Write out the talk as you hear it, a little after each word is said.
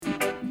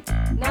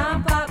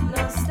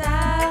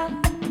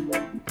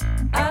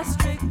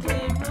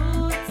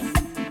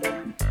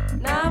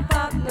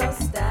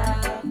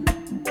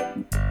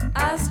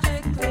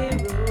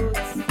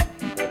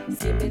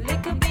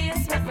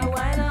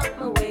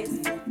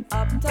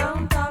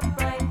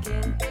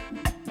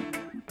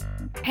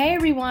Hey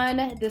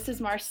everyone, this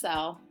is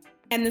Marcel.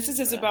 And this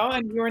is Isabel,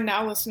 and you are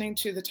now listening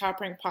to the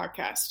Top Rank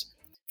Podcast.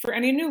 For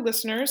any new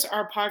listeners,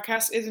 our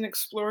podcast is an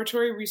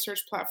exploratory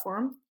research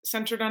platform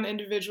centered on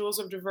individuals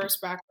of diverse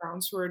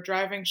backgrounds who are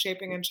driving,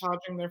 shaping, and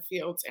challenging their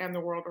fields and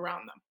the world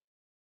around them.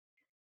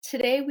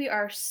 Today we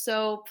are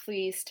so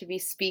pleased to be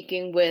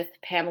speaking with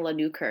Pamela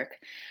Newkirk,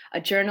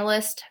 a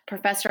journalist,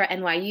 professor at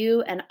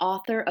NYU, and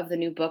author of the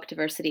new book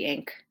Diversity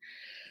Inc.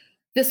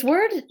 This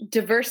word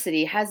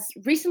diversity has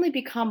recently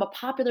become a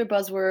popular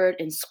buzzword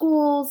in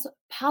schools,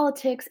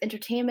 politics,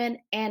 entertainment,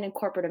 and in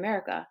corporate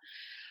America.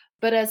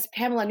 But as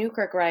Pamela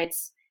Newkirk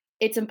writes,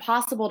 it's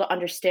impossible to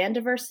understand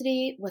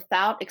diversity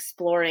without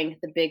exploring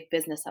the big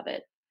business of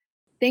it.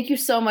 Thank you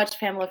so much,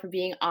 Pamela, for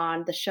being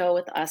on the show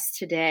with us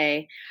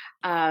today.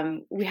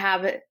 We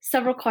have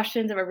several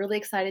questions that we're really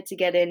excited to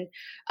get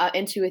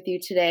into with you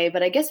today.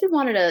 But I guess we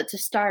wanted to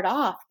start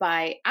off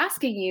by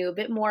asking you a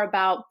bit more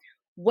about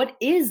what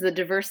is the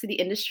diversity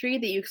industry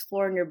that you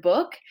explore in your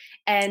book,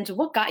 and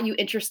what got you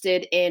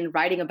interested in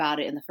writing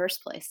about it in the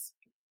first place?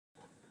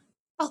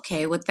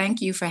 Okay, well,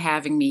 thank you for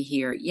having me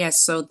here.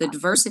 Yes, so the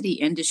diversity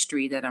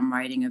industry that I'm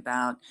writing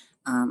about,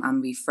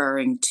 I'm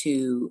referring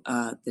to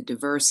the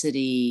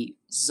diversity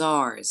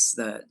czars,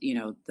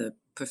 the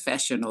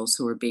professionals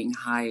who are being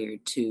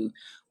hired to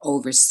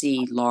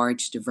oversee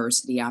large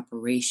diversity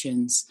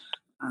operations.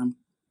 Um,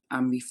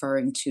 I'm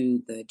referring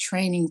to the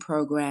training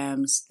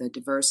programs, the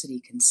diversity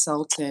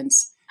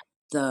consultants,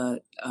 the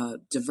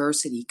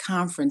diversity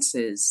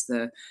conferences,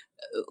 the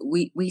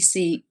we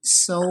see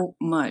so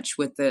much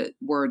with the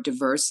word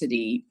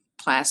diversity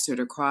plastered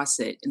across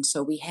it, and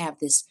so we have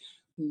this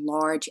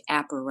large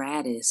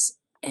apparatus,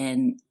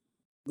 and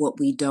what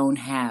we don't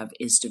have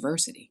is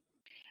diversity.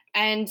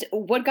 And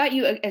what got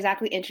you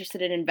exactly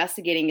interested in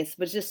investigating this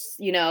was just,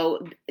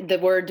 the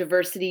word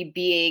diversity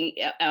being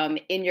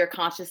in your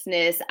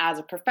consciousness as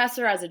a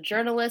professor, as a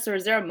journalist, or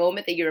is there a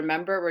moment that you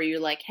remember where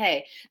you're like,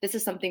 hey, this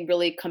is something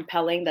really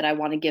compelling that I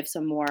want to give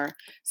some more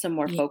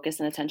Yeah, focus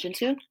and attention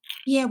to?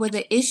 yeah. Well,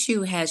 the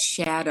issue has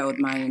shadowed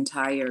my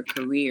entire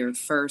career.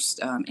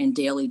 First, in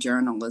daily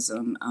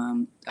journalism,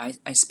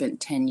 I spent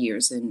 10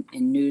 years in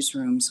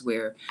newsrooms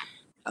where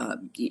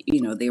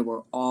there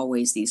were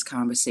always these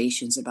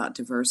conversations about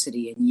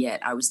diversity, and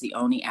yet I was the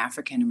only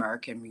African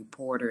American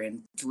reporter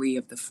in three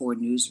of the four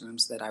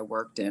newsrooms that I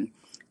worked in.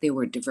 There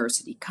were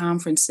diversity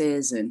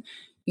conferences, and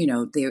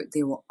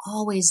there were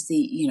always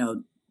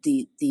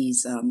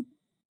these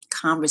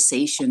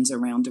conversations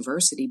around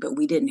diversity, but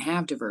we didn't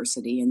have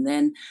diversity. And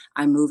then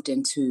I moved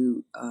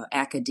into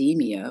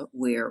academia,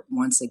 where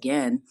once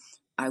again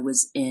I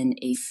was in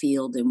a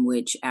field in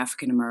which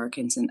African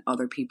Americans and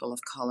other people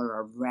of color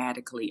are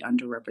radically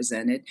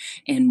underrepresented.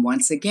 And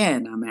once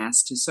again, I'm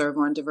asked to serve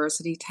on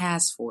diversity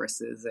task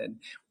forces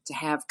and to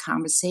have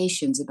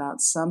conversations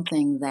about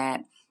something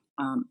that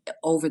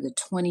over the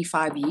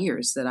 25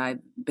 years that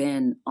I've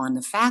been on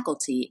the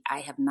faculty, I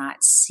have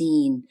not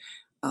seen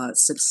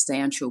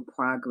substantial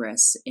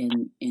progress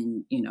in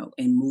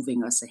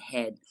moving us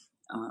ahead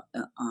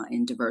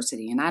in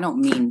diversity. And I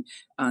don't mean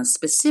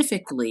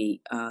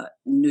specifically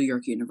New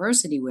York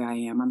University where I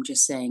am. I'm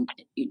just saying,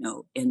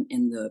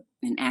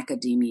 in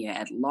academia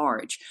at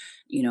large,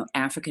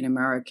 African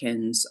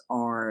Americans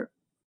are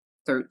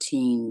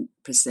 13%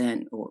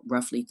 or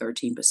roughly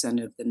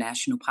 13% of the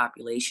national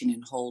population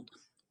and hold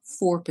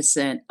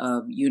 4%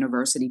 of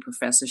university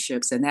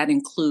professorships, and that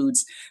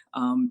includes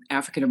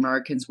African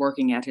Americans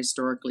working at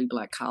historically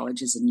Black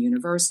colleges and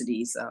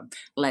universities,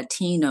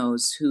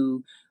 Latinos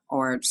who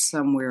are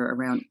somewhere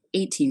around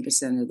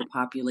 18% of the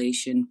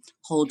population,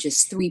 hold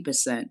just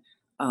 3%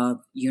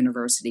 of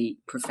university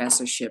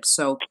professorships.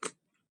 So,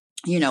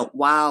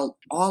 while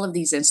all of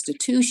these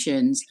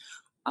institutions,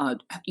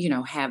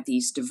 have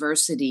these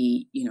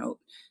diversity,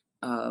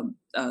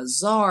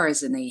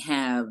 czars, and they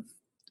have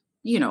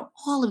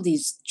all of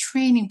these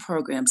training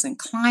programs and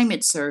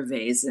climate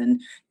surveys and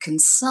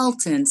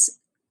consultants,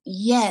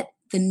 yet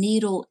the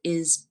needle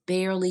is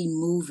barely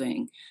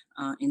moving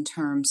in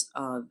terms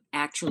of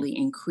actually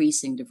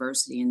increasing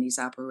diversity in these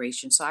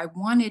operations. So I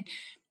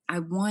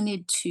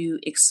wanted to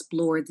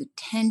explore the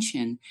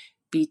tension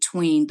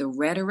between the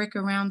rhetoric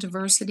around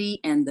diversity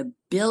and the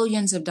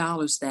billions of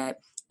dollars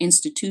that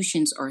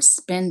institutions are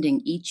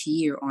spending each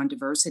year on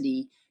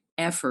diversity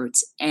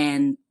efforts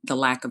and the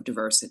lack of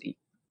diversity.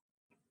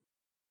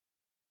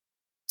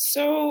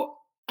 So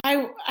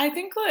I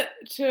think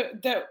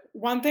that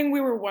one thing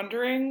we were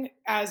wondering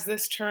as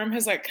this term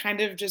has like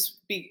kind of just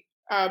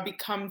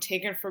become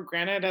taken for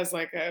granted as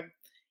like a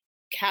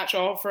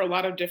catch-all for a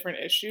lot of different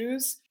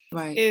issues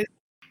Right. is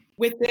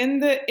within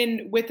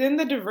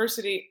the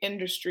diversity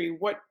industry,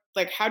 what,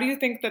 like, how do you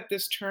think that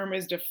this term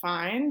is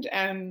defined,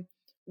 and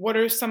what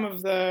are some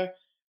of the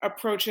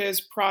approaches,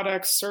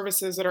 products,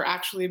 services that are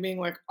actually being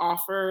like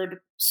offered,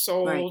 Right.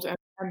 sold,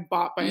 and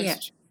bought by Yeah.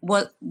 institutions?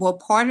 Well,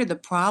 part of the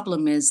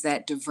problem is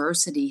that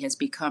diversity has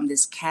become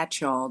this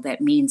catch-all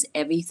that means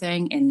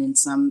everything, and in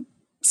some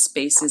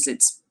spaces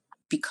it's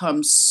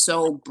becomes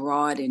so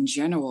broad and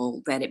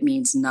general that it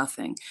means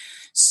nothing.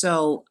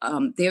 So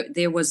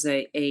there was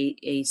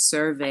a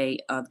survey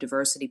of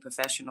diversity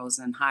professionals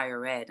in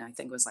higher ed. I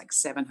think it was like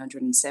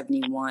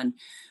 771,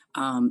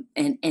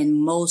 and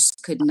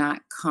most could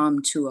not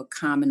come to a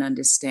common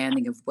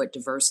understanding of what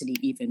diversity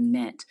even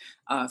meant.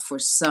 For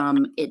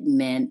some, it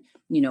meant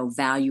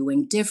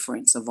valuing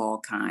difference of all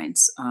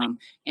kinds,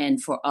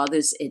 and for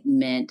others, it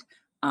meant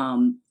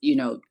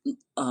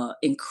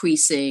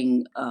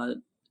increasing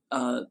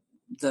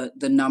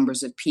the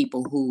numbers of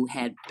people who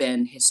had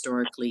been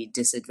historically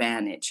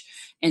disadvantaged.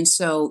 And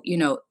so,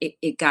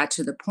 it got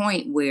to the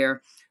point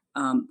where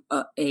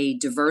a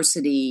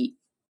diversity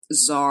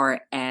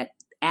czar at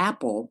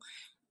Apple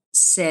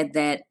said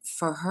that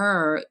for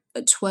her,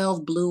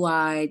 12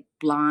 blue-eyed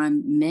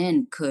blonde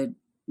men could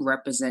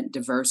represent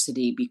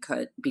diversity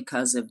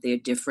because of their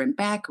different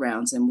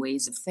backgrounds and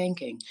ways of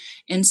thinking.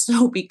 And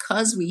so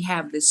because we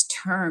have this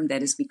term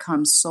that has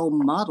become so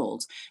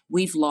muddled,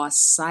 we've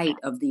lost sight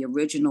of the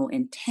original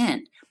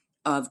intent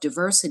of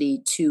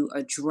diversity to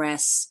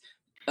address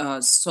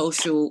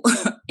social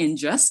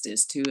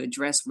injustice, to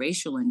address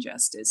racial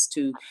injustice,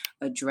 to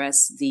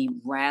address the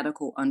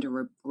radical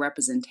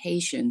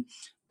underrepresentation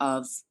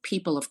of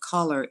people of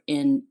color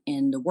in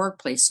the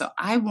workplace. So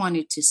I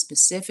wanted to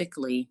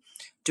specifically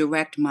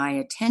direct my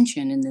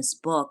attention in this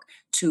book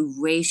to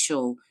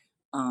racial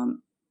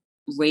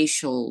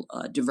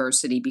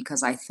diversity,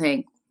 because I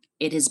think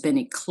it has been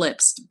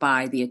eclipsed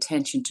by the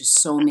attention to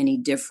so many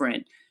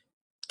different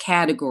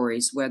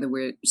categories, whether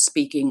we're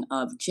speaking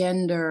of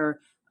gender,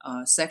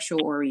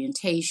 sexual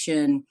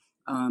orientation,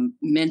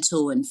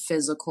 mental and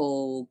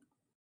physical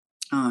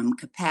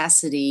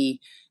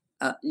capacity,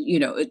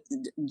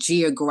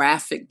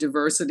 geographic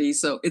diversity.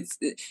 So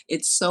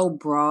it's so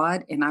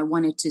broad, and I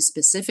wanted to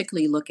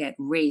specifically look at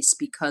race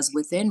because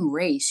within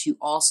race you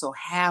also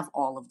have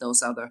all of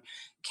those other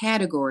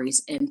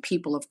categories, and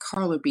people of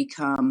color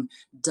become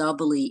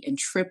doubly and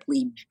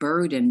triply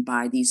burdened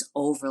by these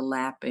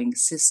overlapping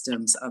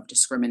systems of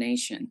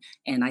discrimination.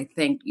 And I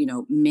think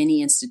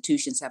many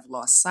institutions have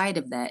lost sight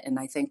of that, and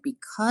I think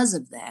because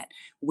of that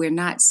we're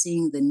not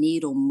seeing the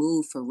needle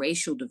move for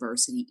racial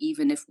diversity,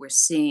 even if we're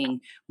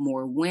seeing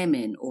more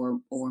women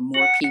or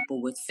more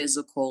people with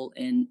physical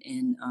and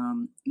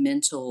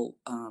mental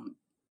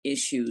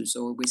issues,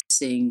 or we're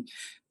seeing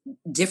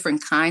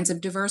different kinds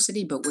of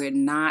diversity, but we're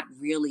not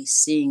really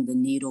seeing the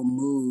needle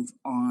move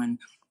on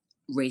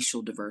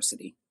racial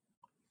diversity.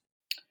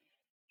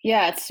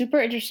 Yeah, it's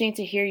super interesting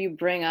to hear you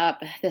bring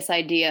up this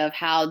idea of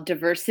how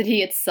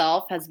diversity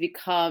itself has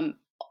become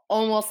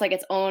almost like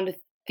its own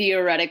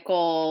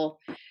theoretical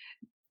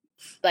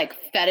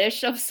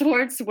fetish of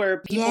sorts, where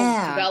people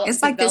Yeah,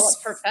 it's like develop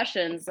this.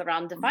 professions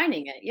around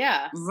defining it.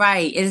 Yeah.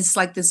 Right. It's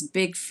like this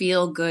big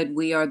feel good,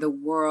 we are the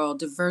world.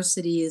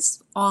 Diversity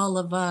is all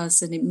of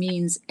us and it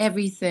means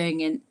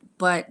everything.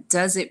 But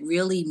does it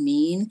really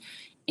mean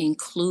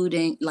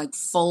including, like,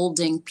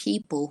 folding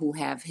people who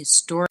have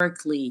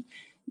historically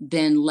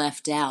been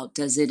left out?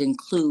 Does it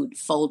include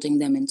folding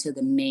them into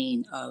the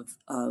main of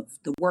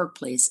the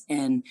workplace?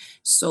 And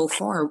so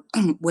far,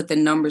 what the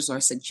numbers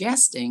are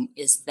suggesting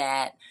is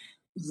that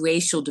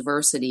racial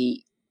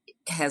diversity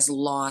has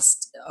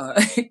lost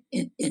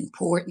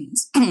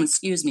importance,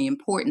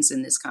 importance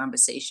in this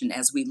conversation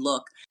as we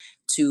look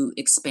to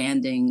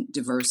expanding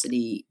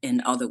diversity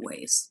in other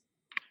ways.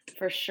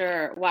 For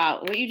sure.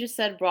 Wow. What you just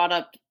said brought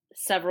up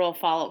several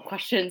follow-up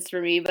questions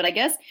for me, but I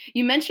guess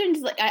you mentioned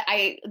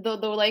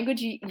the language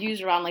you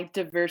use around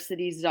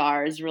diversity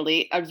czar is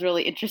really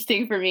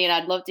interesting for me, and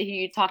I'd love to hear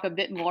you talk a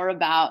bit more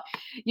about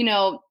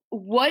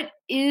what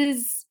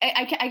is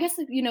I guess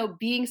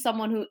being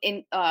someone who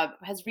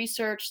has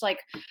researched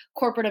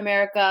corporate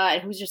America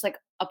and who's just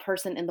a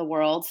person in the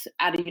world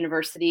at a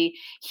university,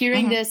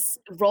 hearing this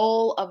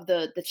role of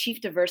the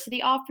chief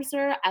diversity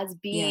officer as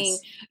being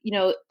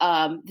Yes.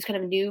 this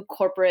kind of new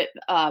corporate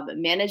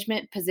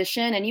management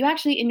position. And you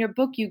actually, in your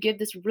book, you give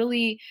this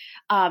really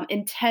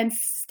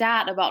intense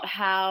stat about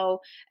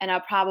how, and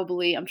I'm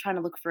trying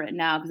to look for it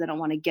now because I don't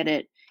want to get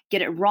it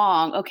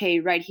wrong.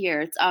 Okay, right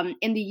here. It's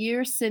in the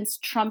years since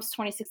Trump's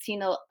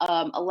 2016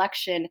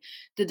 election,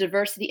 the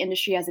diversity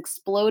industry has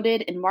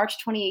exploded. In March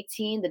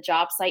 2018, the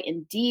job site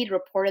Indeed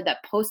reported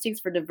that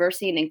postings for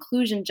diversity and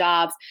inclusion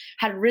jobs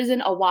had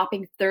risen a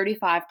whopping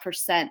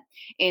 35%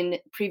 in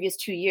previous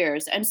 2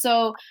 years. And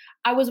so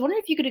I was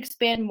wondering if you could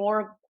expand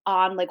more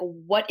on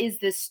what is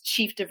this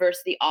chief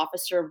diversity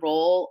officer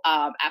role at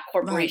Right.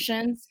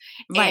 corporations,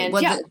 Right. and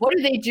Well, what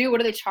do they do? What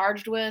are they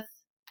charged with?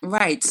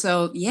 right.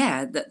 So,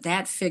 yeah,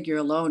 that figure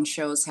alone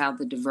shows how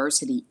the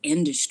diversity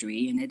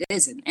industry, and it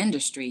is an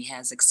industry,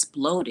 has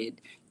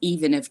exploded,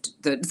 even if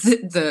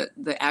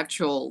the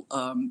actual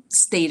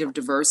state of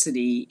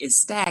diversity is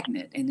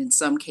stagnant and in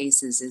some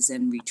cases is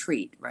in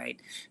retreat,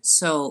 right?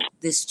 So,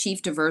 this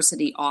chief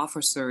diversity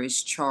officer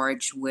is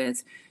charged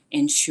with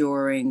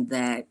ensuring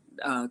that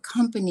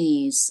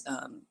companies,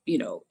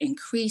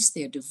 increase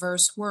their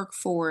diverse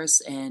workforce.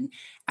 And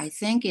I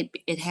think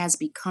it has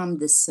become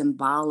this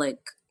symbolic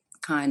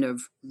kind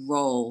of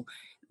role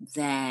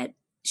that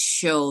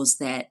shows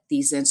that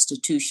these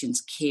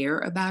institutions care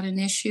about an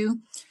issue.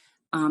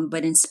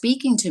 But in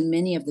speaking to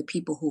many of the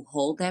people who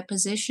hold that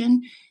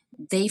position,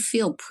 they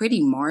feel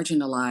pretty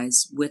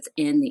marginalized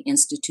within the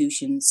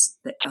institutions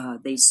that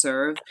they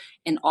serve,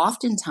 and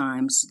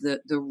oftentimes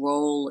the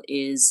role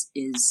is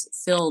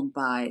filled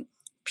by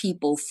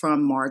people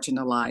from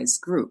marginalized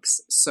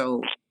groups.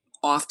 So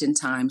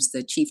oftentimes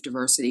the chief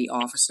diversity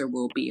officer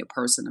will be a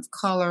person of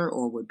color,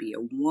 or would be a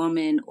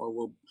woman, or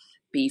will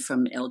be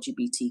from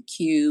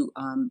LGBTQ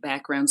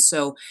background.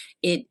 So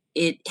it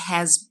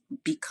has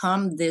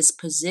become this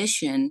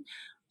position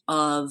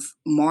of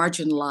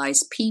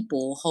marginalized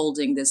people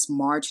holding this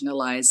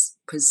marginalized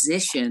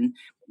position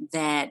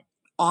that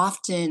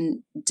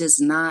often does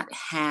not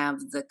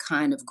have the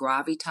kind of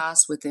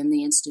gravitas within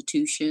the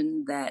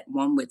institution that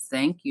one would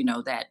think.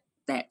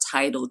 That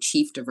title,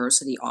 chief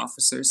diversity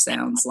officer,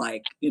 sounds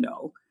like,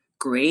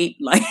 great,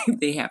 like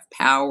they have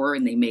power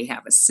and they may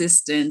have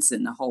assistants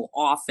in the whole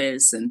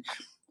office.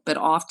 But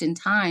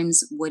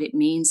oftentimes what it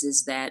means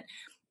is that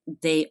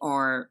they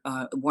are,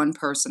 one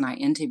person I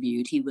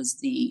interviewed, he was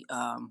the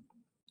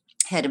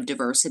head of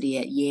diversity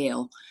at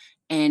Yale.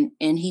 And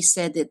he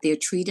said that they're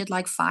treated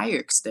like fire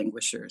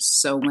extinguishers.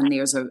 So when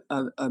there's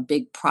a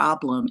big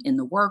problem in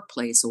the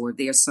workplace, or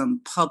there's some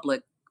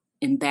public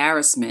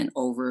embarrassment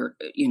over,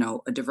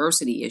 a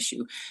diversity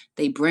issue,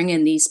 they bring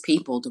in these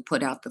people to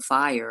put out the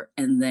fire,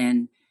 and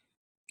then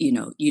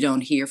you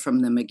don't hear from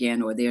them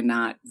again, or they're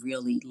not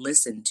really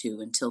listened to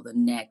until the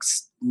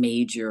next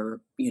major,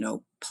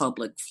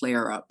 public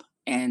flare up.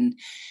 And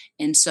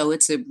so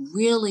it's a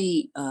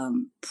really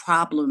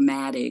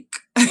problematic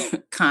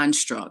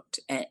construct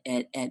at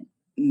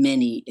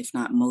many, if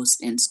not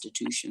most,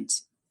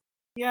 institutions.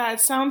 Yeah, it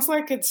sounds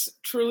like it's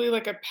truly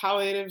like a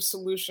palliative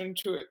solution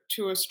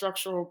to a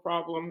structural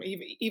problem,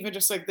 even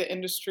just like the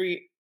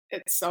industry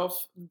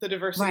itself, the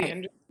diversity Right.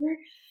 industry.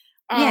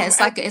 Yeah,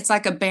 Um, it's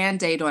like a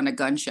Band-Aid on a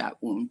gunshot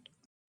wound.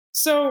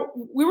 so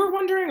we were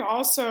wondering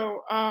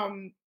also,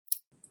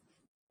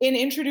 in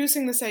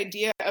introducing this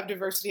idea of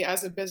diversity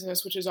as a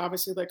business, which is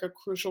obviously like a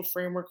crucial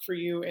framework for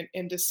you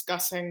in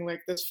discussing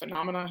like this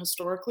phenomena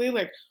historically,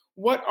 like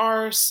what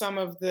are some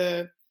of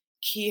the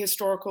key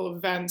historical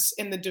events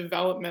in the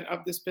development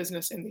of this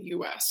business in the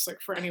US, like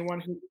for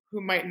anyone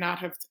who might not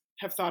have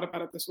thought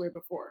about it this way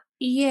before?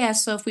 Yeah,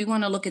 so if we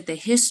want to look at the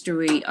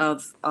history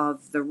of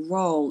the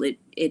role,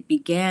 it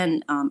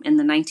began in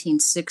the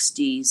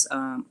 1960s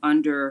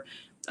under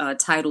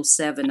Title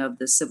VII of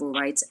the Civil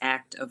Rights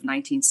Act of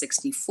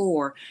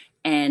 1964,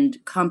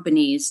 and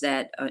companies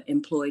that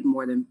employed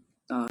more than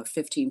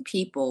 15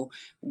 people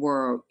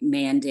were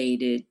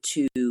mandated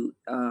to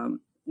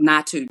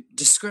not to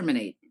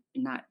discriminate.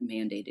 Not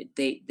mandated.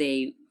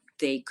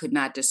 They could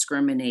not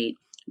discriminate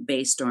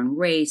based on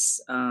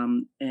race,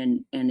 and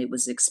it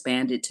was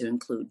expanded to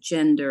include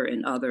gender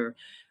and other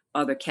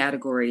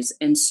categories.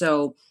 And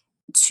so,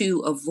 to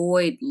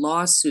avoid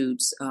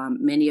lawsuits,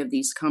 many of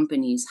these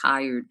companies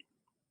hired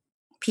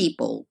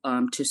people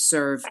to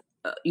serve,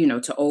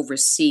 to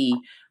oversee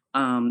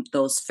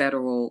those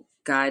federal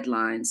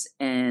guidelines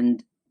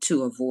and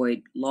to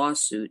avoid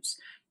lawsuits.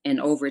 And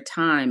over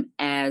time,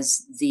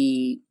 as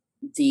the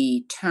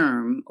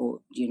term, or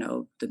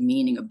the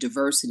meaning of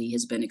diversity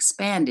has been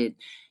expanded,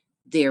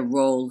 their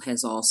role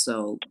has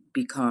also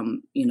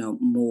become,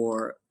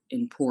 more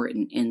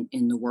important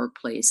in the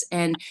workplace.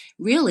 And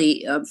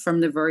really,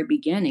 from the very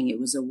beginning, it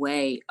was a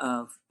way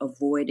of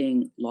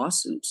avoiding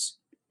lawsuits,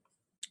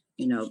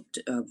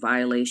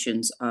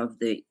 violations of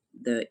the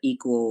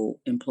Equal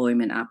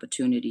Employment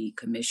Opportunity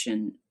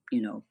Commission,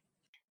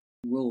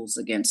 rules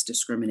against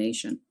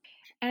discrimination.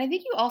 And I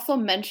think you also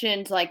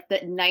mentioned like the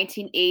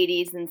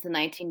 1980s into the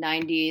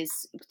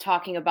 1990s,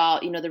 talking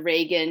about, the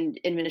Reagan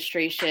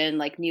administration,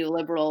 like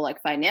neoliberal,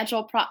 like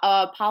financial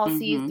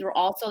policies. Hmm. They were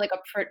also like a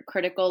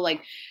critical,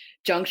 like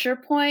juncture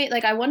point.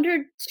 Like I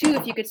wondered too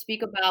if you could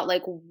speak about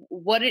like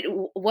what it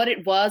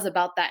was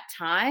about that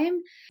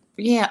time.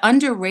 Yeah,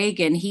 under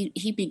Reagan,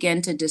 he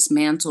began to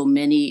dismantle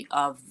many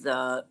of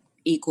the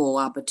equal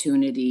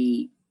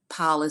opportunity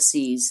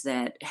policies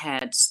that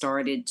had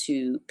started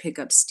to pick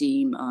up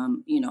steam,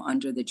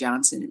 under the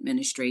Johnson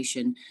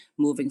administration.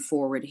 Moving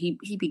forward,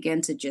 he began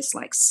to just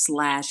like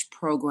slash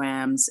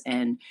programs,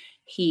 and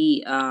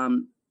he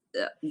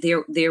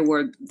there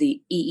were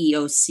the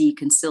EEOC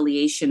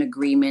conciliation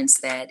agreements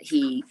that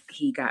he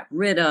got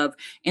rid of,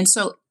 and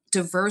so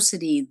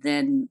diversity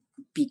then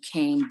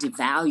became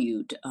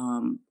devalued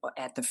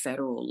at the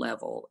federal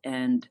level,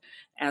 and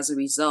as a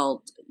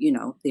result,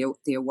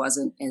 there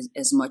wasn't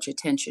as much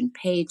attention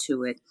paid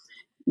to it.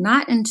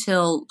 Not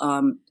until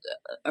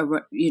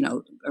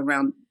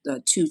around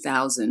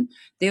 2000,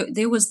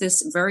 there was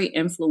this very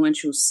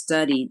influential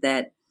study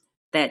that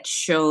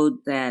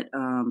showed that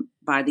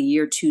by the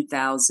year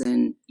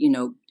 2000,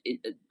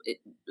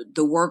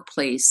 the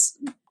workplace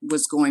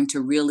was going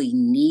to really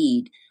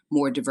need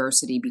more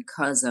diversity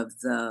because of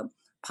the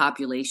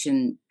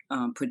population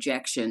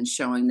projections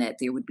showing that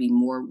there would be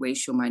more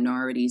racial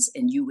minorities,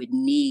 and you would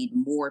need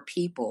more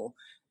people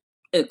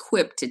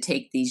equipped to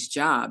take these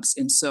jobs.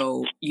 And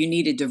so you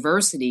needed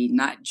diversity,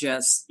 not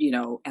just,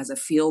 as a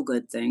feel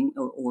good thing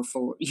or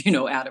for,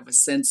 out of a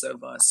sense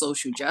of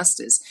social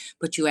justice,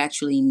 but you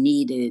actually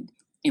needed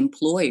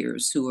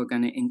employers who are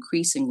going to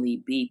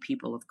increasingly be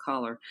people of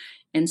color.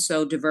 And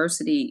so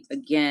diversity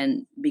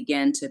again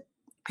began to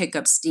pick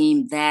up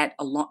steam. That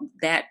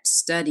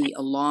study,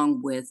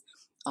 along with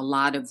a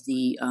lot of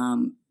the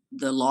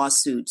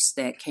lawsuits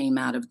that came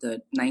out of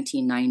the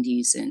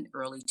 1990s and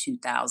early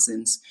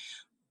 2000s,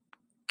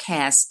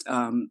 cast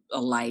a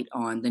light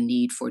on the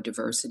need for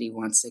diversity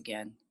once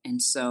again.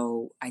 And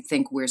so I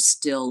think we're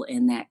still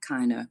in that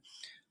kind of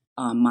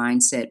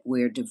mindset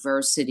where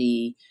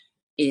diversity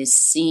is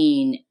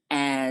seen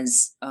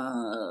as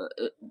that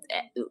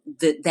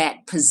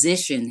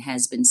position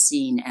has been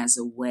seen as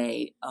a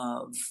way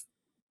of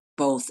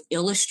both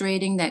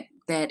illustrating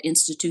that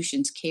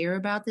institutions care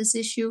about this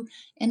issue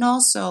and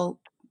also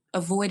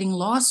avoiding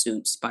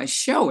lawsuits by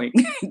showing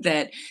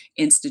that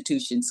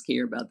institutions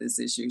care about this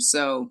issue.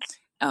 So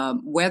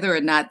whether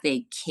or not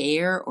they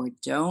care or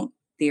don't,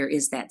 there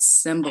is that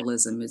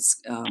symbolism.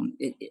 It's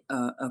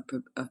a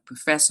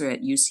professor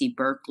at UC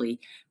Berkeley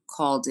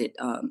called it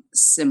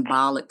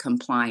symbolic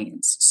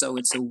compliance. So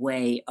it's a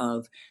way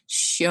of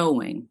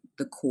showing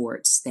the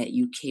courts that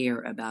you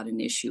care about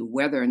an issue.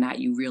 Whether or not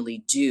you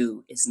really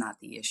do is not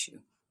the issue.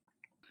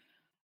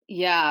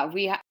 Yeah,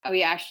 we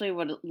actually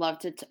would love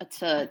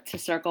to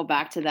circle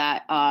back to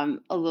that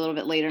a little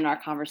bit later in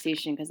our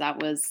conversation, because that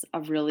was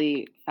a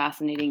really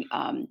fascinating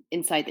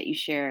insight that you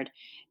shared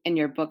in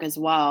your book as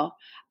well.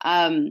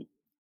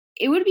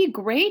 It would be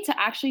great to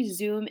actually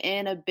zoom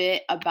in a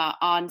bit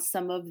on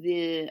some of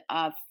the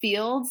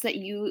fields that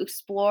you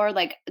explore,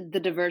 like the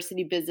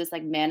diversity business,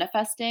 like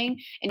manifesting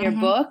in your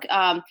book.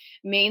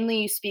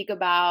 Mainly you speak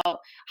about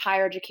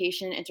higher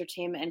education,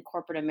 entertainment, and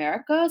corporate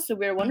America. So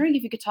we're wondering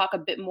if you could talk a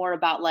bit more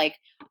about like,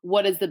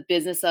 what does the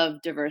business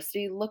of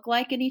diversity look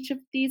like in each of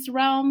these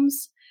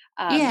realms?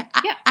 I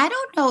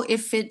don't know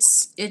if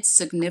it's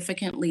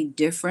significantly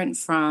different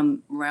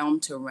from realm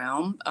to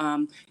realm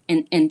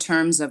in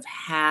terms of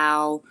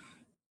how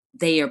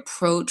they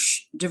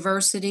approach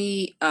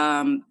diversity,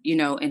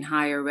 in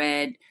higher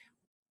ed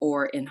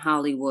or in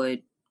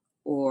Hollywood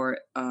or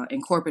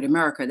in corporate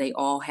America. They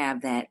all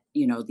have that,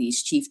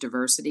 these chief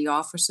diversity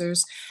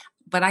officers.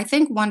 But I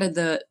think one of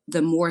the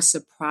more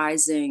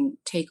surprising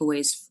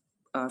takeaways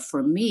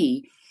for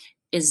me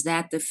is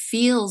that the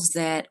fields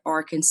that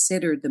are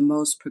considered the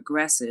most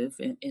progressive,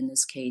 in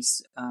this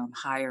case,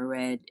 higher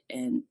ed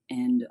and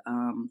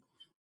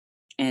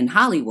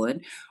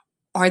Hollywood,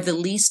 are the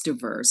least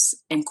diverse,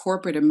 and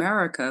corporate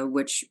America,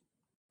 which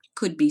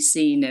could be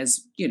seen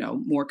as,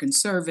 more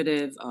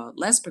conservative,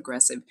 less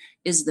progressive,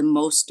 is the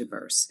most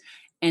diverse.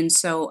 And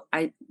so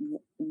the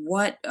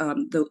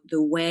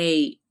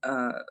way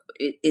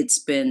it's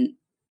been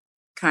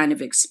kind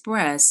of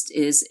expressed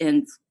is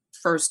in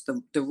first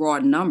the raw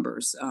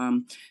numbers.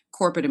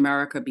 Corporate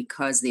America,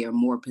 because there are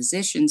more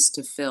positions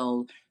to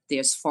fill,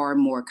 there's far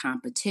more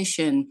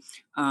competition.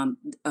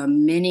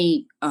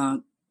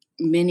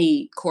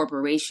 Many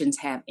corporations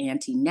have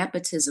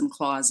anti-nepotism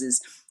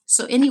clauses.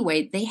 So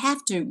anyway, they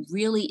have to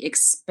really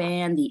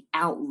expand the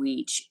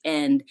outreach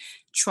and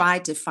try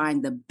to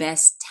find the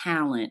best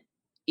talent,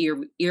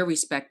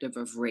 irrespective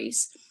of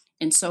race.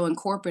 And so in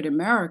corporate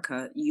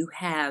America, you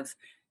have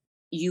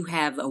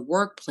a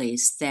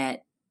workplace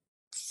that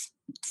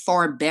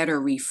far better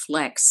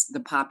reflects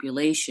the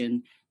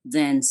population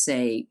than,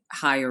 say,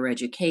 higher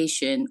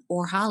education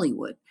or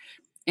Hollywood.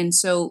 And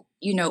so,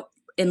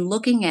 in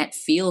looking at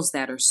fields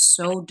that are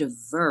so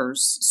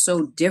diverse,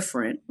 so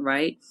different,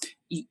 right?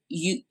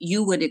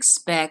 You would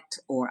expect,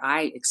 or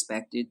I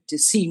expected, to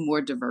see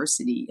more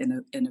diversity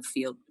in a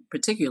field,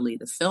 particularly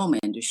the film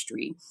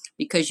industry,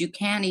 because you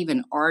can't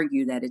even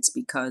argue that it's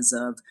because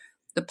of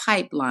the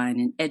pipeline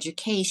and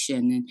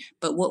education.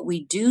 But what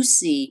we do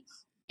see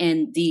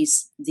in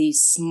these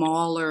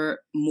smaller,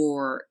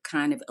 more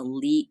kind of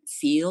elite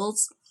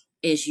fields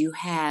is you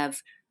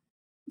have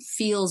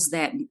fields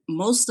that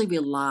mostly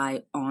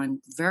rely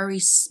on very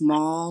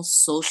small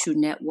social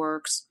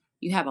networks.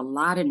 You have a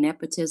lot of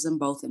nepotism,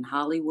 both in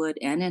Hollywood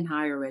and in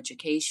higher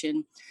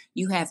education.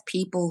 You have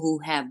people who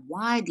have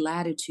wide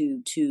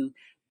latitude to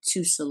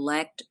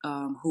select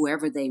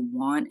whoever they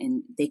want,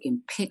 and they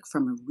can pick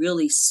from a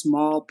really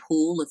small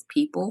pool of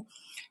people.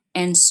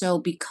 And so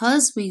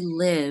because we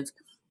live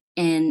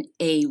in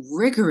a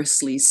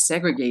rigorously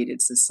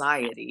segregated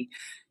society,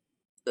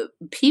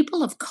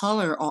 people of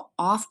color are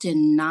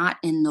often not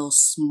in those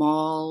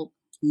small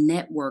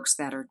networks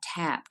that are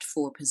tapped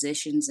for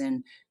positions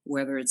in,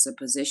 whether it's a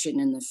position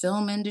in the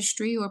film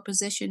industry or a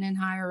position in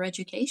higher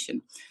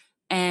education.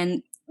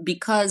 And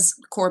because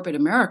corporate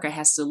America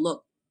has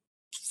to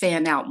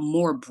fan out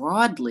more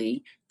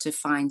broadly to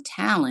find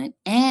talent,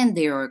 and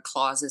there are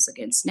clauses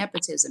against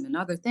nepotism and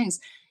other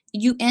things,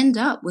 you end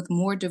up with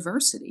more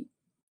diversity.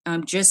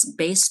 Just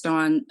based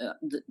on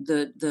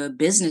the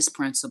business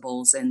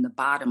principles and the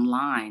bottom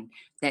line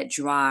that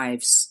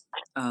drives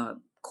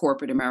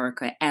corporate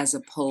America as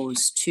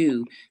opposed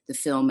to the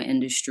film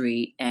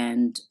industry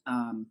and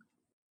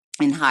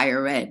in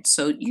higher ed.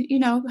 So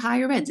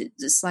higher ed,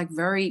 it's like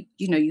very,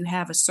 you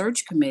have a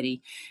search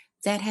committee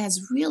that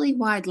has really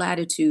wide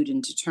latitude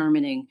in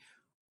determining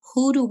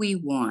who do we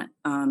want.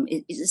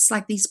 It's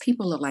like these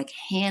people are like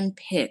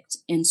handpicked,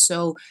 and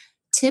so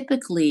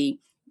typically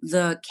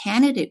the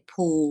candidate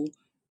pool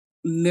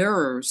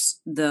mirrors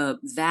the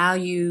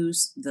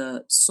values,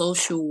 the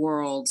social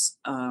worlds,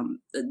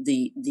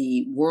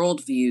 the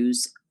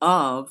worldviews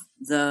of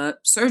the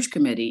search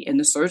committee. And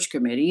the search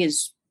committee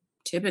is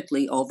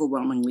typically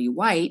overwhelmingly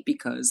white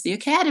because the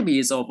academy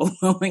is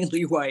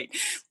overwhelmingly white.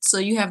 So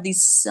you have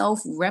these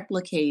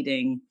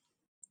self-replicating,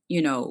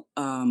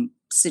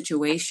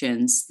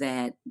 situations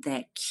that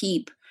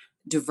keep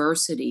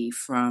diversity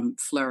from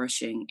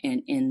flourishing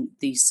in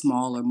these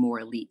smaller, more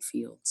elite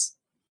fields.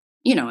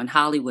 And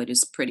Hollywood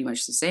is pretty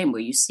much the same,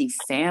 where you see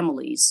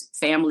families,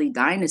 family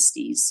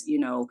dynasties,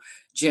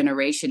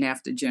 generation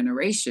after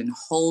generation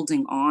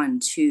holding on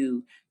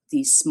to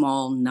these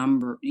small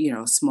number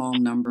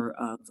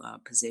of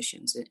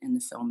positions in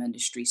the film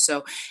industry.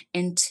 So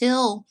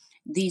until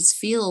these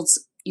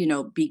fields,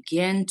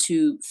 begin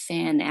to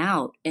fan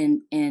out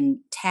and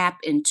tap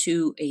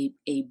into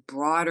a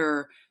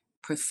broader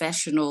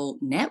professional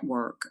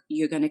network,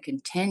 you're going to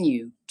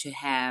continue to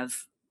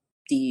have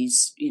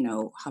these,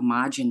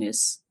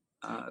 homogenous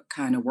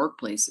kind of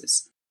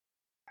workplaces.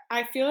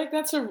 I feel like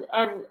that's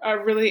a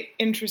really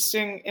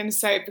interesting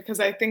insight, because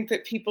I think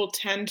that people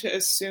tend to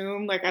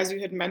assume, like, as you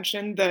had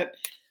mentioned, that,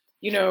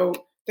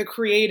 the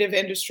creative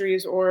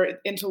industries or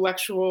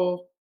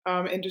intellectual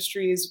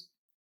industries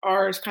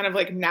are kind of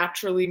like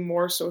naturally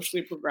more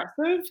socially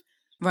progressive.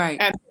 Right.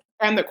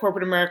 And that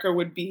corporate America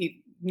would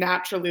be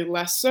naturally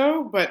less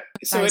so. But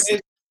so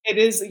it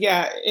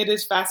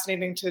is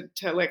fascinating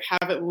to like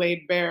have it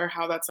laid bare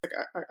how that's like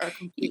a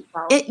complete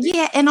fallacy.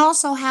 Yeah, and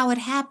also how it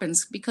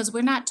happens, because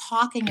we're not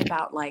talking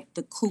about like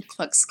the Ku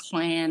Klux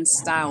Klan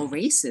style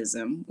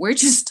racism. We're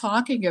just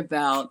talking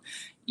about,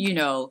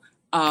 the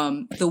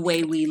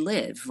way we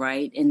live,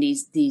 right? In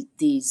these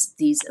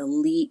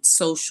elite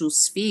social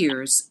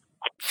spheres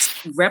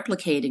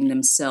replicating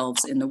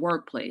themselves in the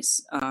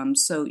workplace.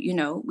 So,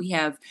 we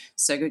have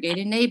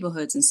segregated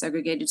neighborhoods and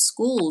segregated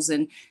schools,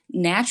 and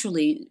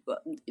naturally,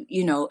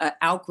 an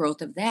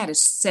outgrowth of that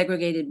is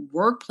segregated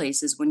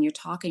workplaces when you're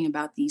talking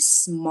about these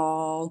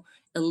small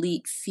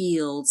elite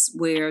fields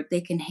where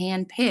they can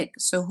handpick.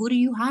 So who do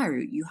you hire?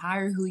 You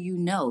hire who you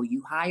know,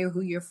 you hire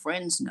who your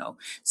friends know.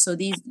 So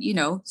these,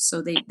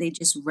 so they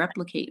just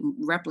replicate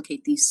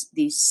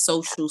these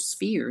social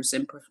spheres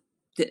and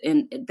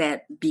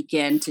that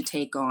began to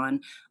take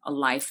on a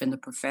life in the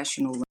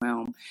professional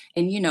realm.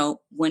 And,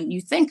 when you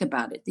think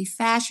about it, the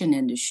fashion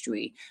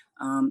industry,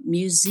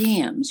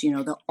 museums,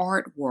 the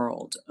art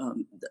world,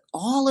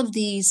 all of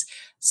these,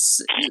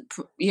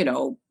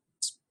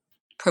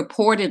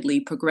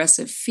 purportedly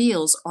progressive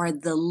fields are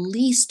the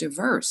least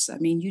diverse. I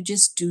mean, you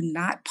just do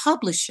not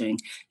publishing.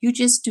 You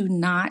just do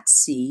not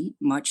see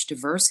much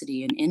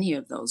diversity in any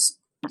of those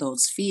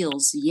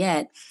fields,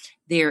 yet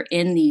they're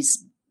in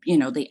these,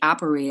 they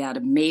operate out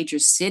of major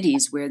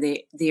cities where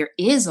there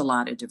is a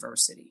lot of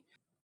diversity.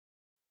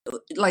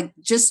 Like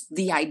just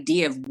the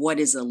idea of what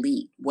is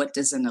elite, what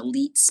does an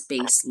elite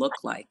space look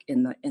like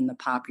in the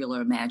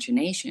popular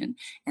imagination?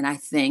 And I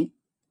think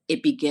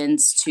it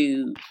begins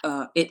to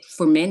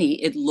for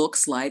many, it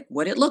looks like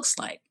what it looks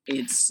like.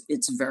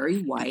 It's very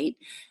white.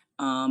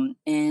 And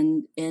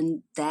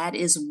that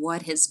is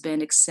what has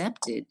been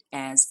accepted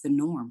as the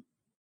norm.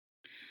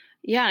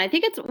 Yeah, and I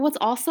think it's what's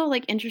also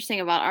like interesting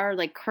about our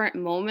like current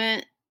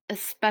moment,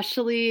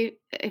 especially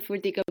if we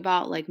think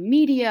about like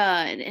media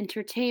and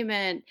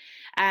entertainment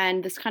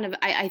and this kind of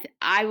I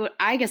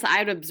guess I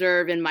would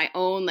observe in my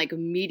own like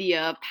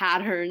media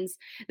patterns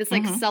this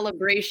like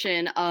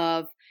celebration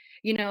of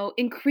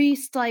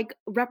increased like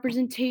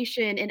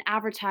representation in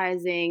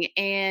advertising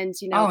and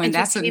and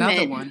that's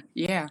another one.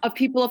 Yeah. Of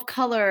people of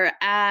color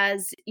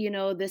as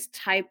this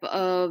type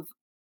of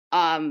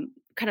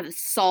kind of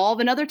solve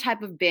another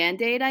type of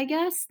band-aid, I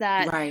guess,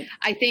 that right.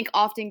 I think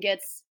often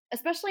gets,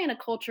 especially in a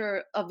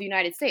culture of the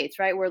United States,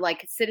 right, where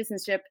like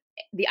citizenship,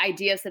 the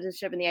idea of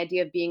citizenship and the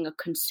idea of being a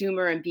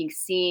consumer and being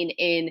seen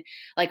in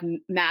like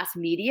mass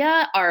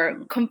media are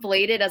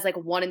conflated as like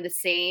one and the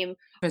same.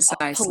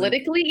 Precisely.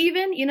 Politically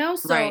even,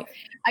 so right.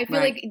 I feel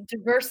like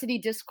diversity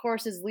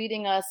discourse is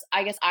leading us,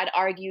 I guess I'd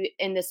argue,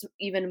 in this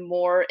even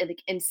more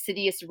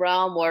insidious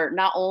realm where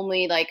not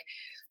only like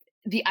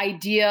the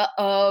idea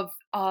of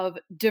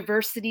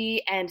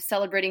diversity and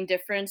celebrating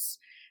difference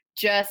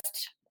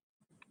just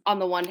on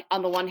the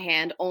one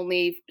hand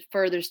only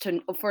further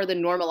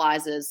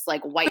normalizes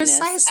like whiteness.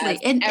 Precisely.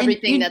 And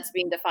everything that's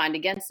being defined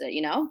against it,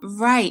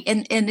 Right.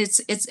 And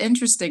it's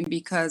interesting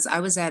because I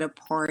was at a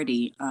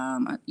party,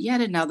 yet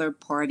another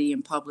party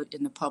in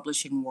the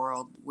publishing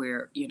world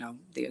where,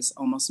 there's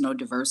almost no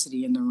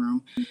diversity in the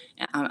room.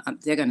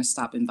 They're going to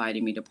stop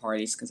inviting me to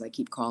parties because I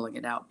keep calling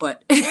it out.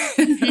 But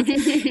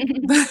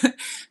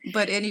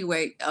but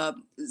anyway,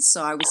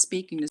 so I was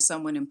speaking to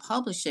someone in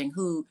publishing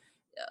who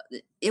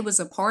it was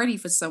a party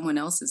for someone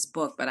else's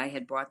book, but I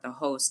had brought the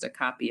host a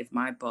copy of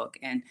my book.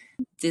 And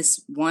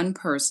this one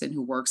person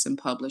who works in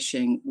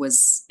publishing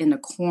was in a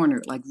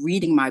corner, like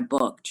reading my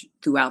book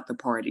throughout the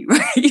party,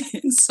 right?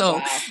 And so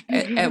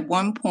Wow. at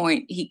one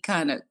point, he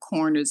kind of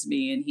corners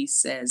me and he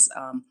says,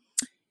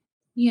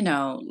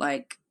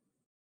 like,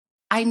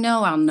 I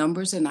know our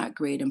numbers are not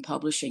great in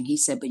publishing, he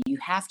said, but you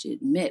have to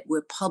admit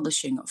we're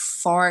publishing a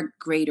far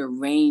greater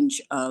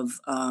range of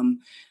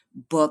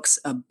books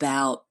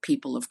about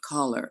people of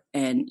color.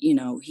 And,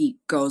 he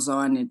goes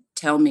on and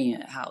tell me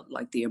how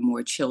like there are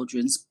more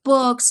children's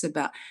books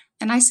about,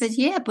 and I said,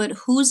 yeah, but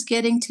who's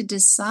getting to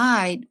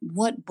decide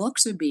what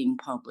books are being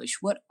published,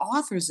 what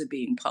authors are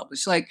being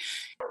published? Like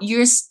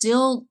you're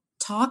still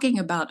talking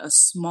about a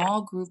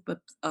small group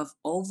of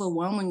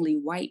overwhelmingly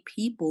white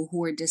people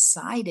who are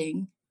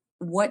deciding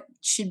what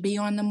should be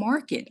on the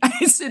market.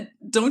 I said,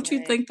 don't you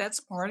Right. think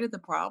that's part of the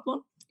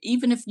problem?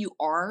 Even if you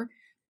are,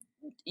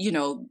 you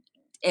know,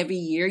 every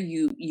year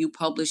you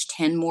publish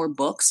 10 more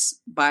books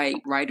by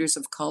writers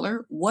of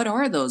color, what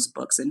are those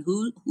books and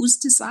who's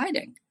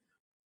deciding?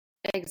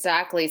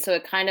 Exactly. So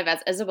it kind of, as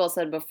Isabel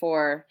said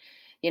before,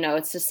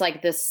 it's just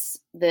like this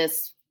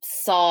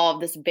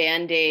solve, this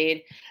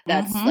band-aid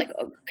that's Mhm. like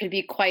could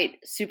be quite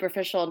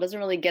superficial and doesn't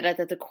really get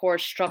at the core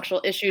structural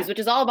issues, which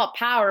is all about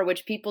power,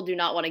 which people do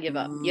not want to give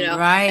up. And so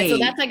Right.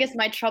 that's, I guess,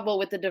 my trouble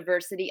with the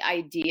diversity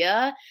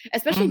idea,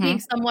 especially being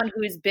Mhm. someone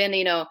who's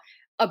been,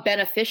 a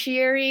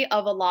beneficiary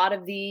of a lot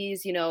of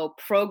these,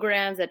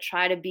 programs that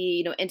try to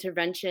be,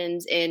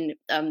 interventions in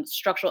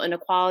structural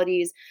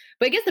inequalities.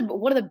 But I guess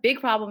one of the big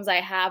problems I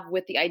have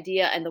with the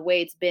idea and the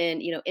way it's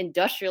been,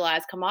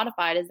 industrialized,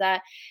 commodified, is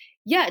that,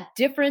 yeah,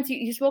 difference.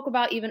 You spoke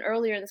about even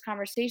earlier in this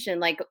conversation,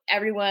 like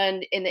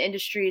everyone in the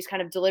industry is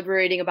kind of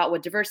deliberating about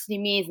what diversity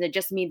means, and it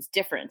just means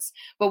difference.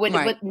 But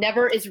Right. what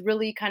never is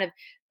really kind of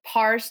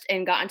parsed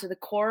and gotten to the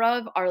core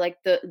of are like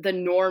the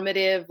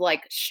normative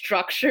like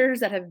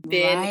structures that have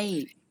been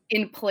Right.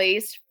 in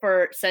place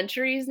for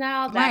centuries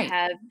now Right.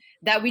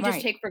 that we just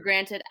Right. take for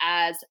granted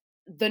as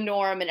the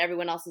norm and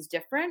everyone else is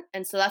different.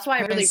 And so that's why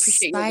I really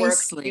appreciate your work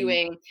Precisely.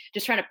 doing,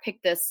 just trying to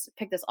pick this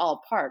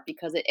all apart,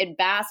 because it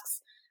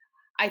basks,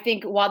 I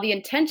think, while the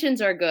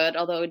intentions are good,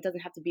 although it doesn't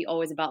have to be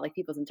always about like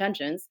people's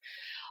intentions,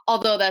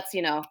 although that's,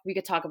 we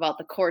could talk about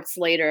the courts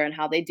later and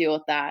how they deal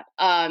with that.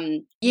 Yeah,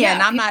 and Yeah,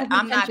 I'm not people's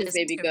I'm not intentions as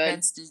may be good.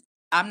 convinced as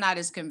I'm not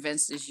as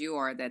convinced as you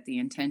are that the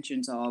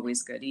intentions are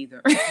always good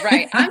either.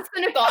 Right. I'm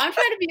cynical. I'm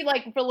trying to be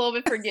like a little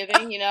bit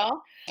forgiving.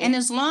 And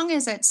as long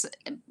as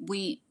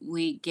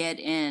we get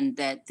in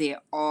that there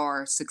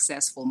are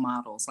successful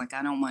models, like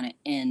I don't want to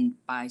end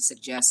by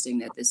suggesting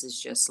that this is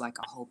just like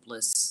a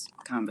hopeless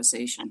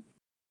conversation.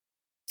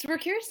 So we're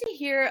curious to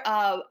hear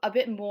a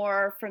bit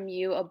more from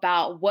you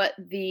about what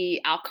the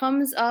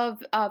outcomes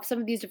of some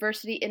of these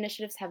diversity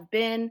initiatives have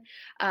been.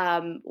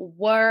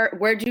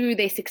 Where do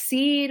they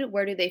succeed?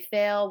 Where do they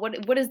fail?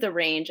 What is the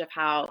range of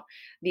how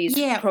these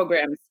Yeah,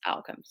 programs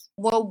outcomes?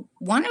 well,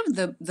 one of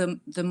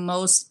the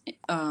most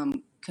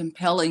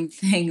compelling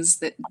things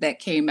that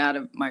came out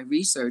of my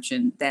research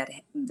and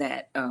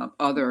that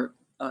other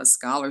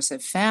scholars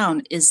have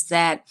found is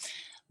that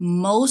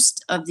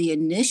most of the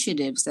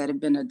initiatives that have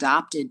been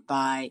adopted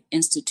by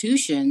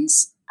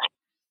institutions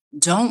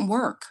don't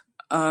work.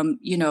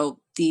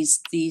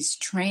 These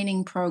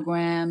training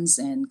programs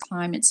and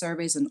climate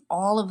surveys and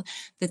all of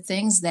the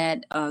things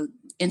that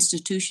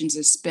institutions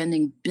are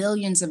spending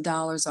billions of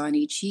dollars on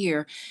each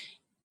year,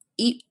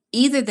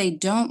 either they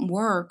don't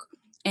work,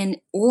 and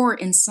or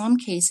in some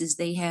cases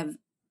they have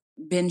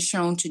been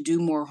shown to do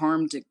more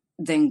harm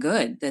than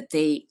good, that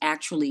they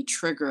actually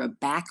trigger a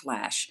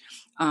backlash.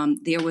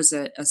 There was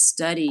a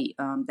study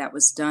that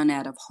was done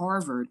out of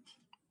Harvard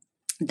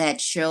that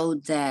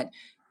showed that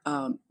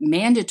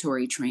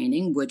mandatory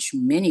training, which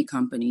many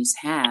companies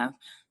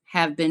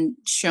have been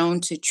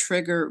shown to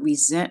trigger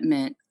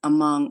resentment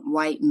among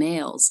white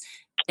males.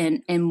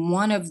 And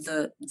one of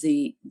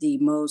the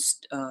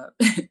most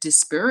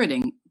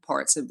dispiriting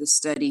parts of the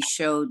study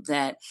showed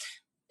that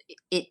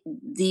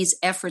these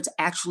efforts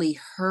actually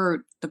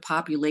hurt the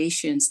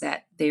populations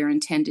that they're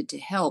intended to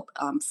help.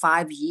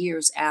 5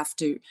 years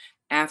after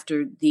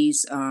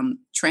these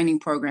training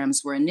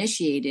programs were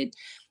initiated,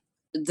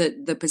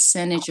 the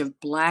percentage of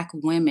Black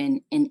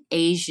women and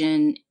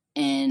Asian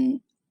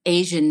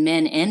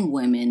men and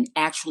women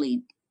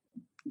actually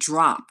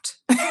dropped.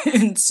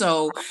 And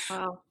so,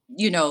 Wow.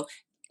 you know,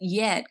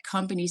 yet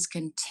companies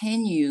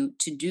continue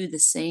to do the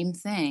same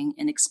thing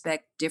and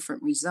expect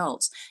different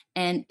results.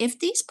 And if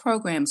these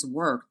programs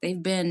work,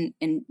 they've been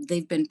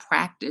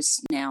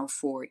practiced now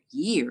for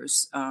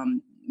years.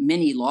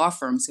 Many law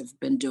firms have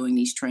been doing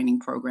these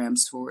training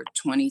programs for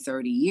 20,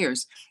 30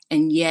 years.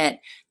 And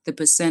yet the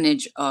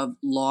percentage of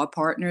law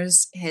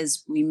partners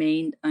has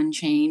remained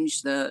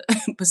unchanged. The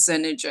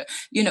percentage of,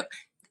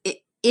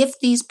 if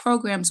these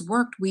programs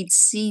worked, we'd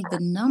see the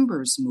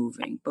numbers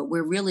moving, but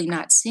we're really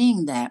not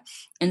seeing that.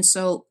 And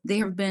so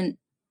there have been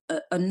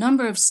a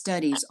number of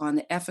studies on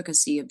the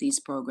efficacy of these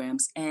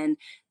programs, and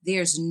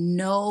there's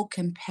no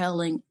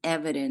compelling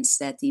evidence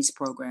that these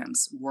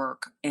programs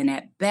work. And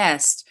at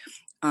best,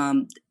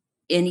 um,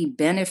 any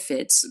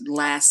benefits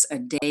last a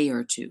day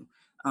or two.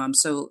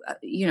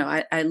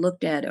 I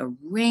looked at a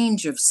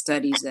range of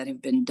studies that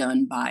have been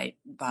done by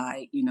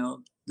the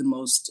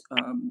most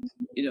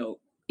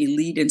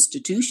elite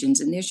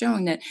institutions, and they're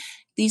showing that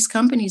these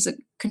companies are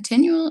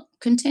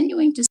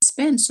continuing to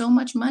spend so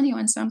much money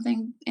on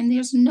something, and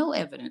there's no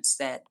evidence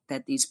that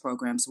these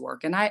programs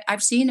work. And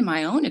I've seen in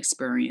my own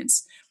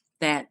experience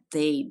that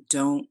they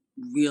don't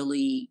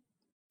really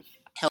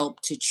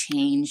help to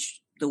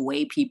change the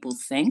way people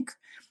think,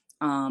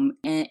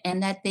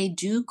 and that they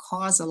do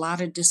cause a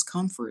lot of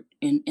discomfort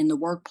in the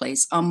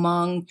workplace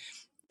among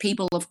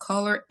people of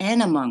color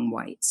and among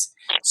whites.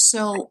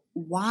 So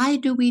why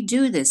do we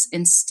do this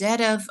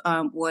instead of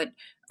what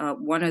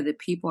one of the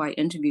people I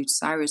interviewed,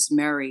 Cyrus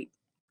Murray,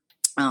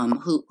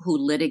 who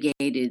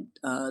litigated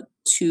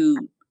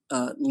two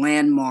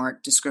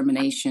landmark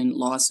discrimination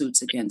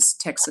lawsuits against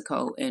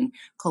Texaco and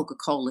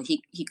Coca-Cola.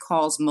 He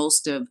calls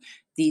most of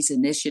these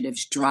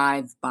initiatives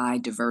drive by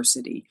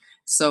diversity.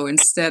 So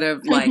instead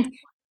of like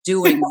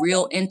doing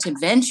real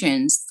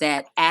interventions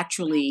that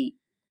actually,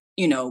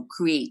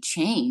 create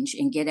change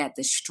and get at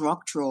the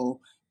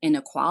structural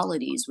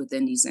inequalities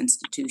within these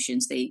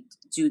institutions, they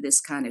do this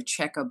kind of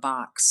check a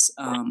box,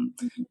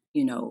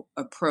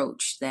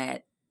 approach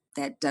that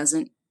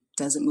doesn't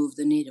move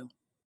the needle.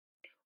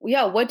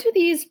 Yeah, what do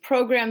these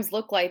programs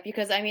look like?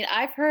 Because I mean,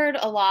 I've heard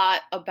a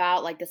lot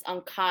about like this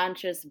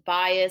unconscious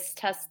bias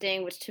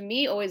testing, which to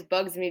me always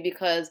bugs me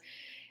because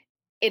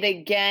it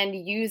again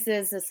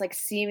uses this like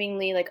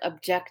seemingly like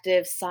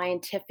objective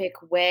scientific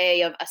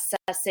way of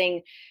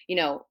assessing,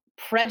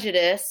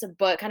 prejudice,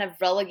 but kind of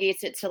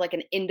relegates it to like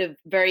an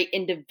very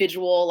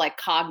individual like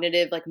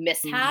cognitive like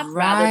mishap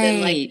rather than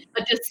like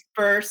a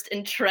dispersed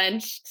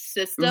entrenched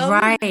system.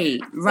 Right.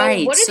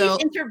 So what do these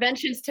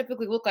interventions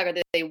typically look like?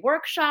 Are they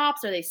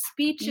workshops? Are they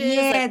speeches?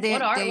 Yeah,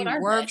 like, what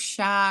are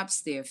workshops,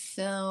 they're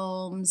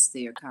films,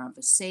 they're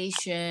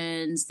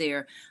conversations,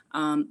 they're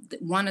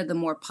one of the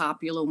more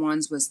popular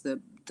ones was the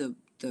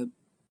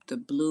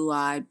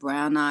blue-eyed,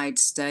 brown-eyed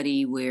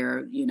study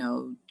where,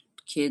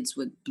 kids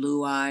with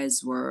blue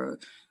eyes were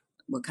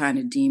kind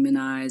of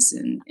demonized,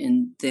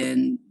 and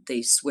then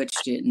they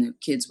switched it, and the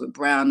kids with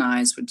brown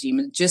eyes were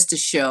demonized, just to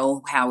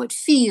show how it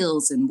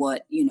feels and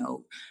what,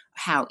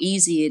 how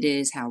easy it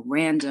is, how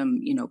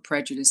random,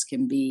 prejudice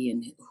can be,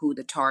 and who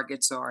the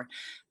targets are.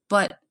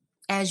 But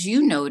as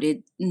you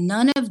noted,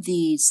 none of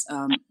these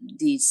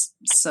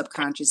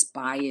subconscious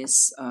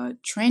bias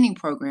training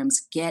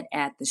programs get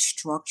at the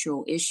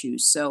structural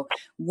issues. So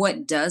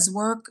what does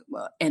work,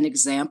 an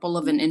example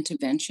of an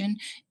intervention,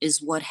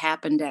 is what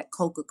happened at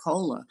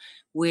Coca-Cola,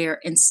 where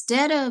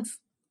instead of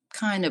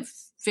kind of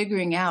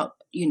figuring out,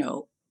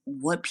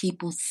 what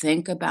people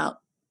think about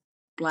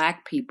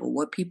Black people,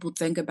 what people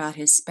think about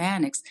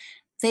Hispanics,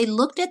 they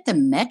looked at the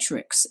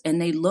metrics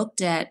and they looked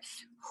at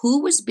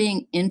who was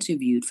being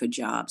interviewed for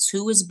jobs,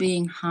 who was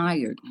being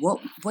hired,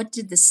 what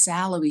did the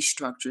salary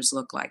structures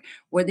look like?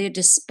 Were there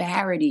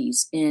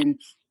disparities in,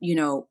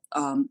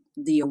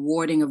 the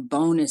awarding of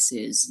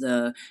bonuses,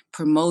 the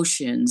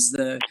promotions,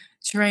 the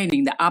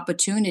training, the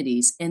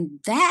opportunities? And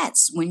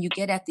that's when you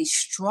get at these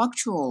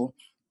structural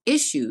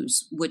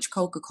issues, which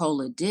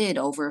Coca-Cola did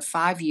over a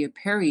 5-year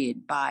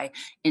period by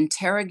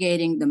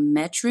interrogating the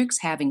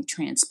metrics, having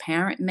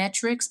transparent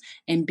metrics,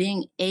 and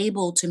being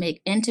able to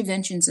make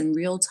interventions in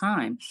real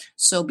time.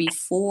 So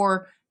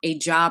before a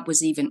job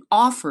was even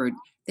offered,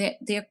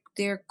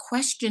 they're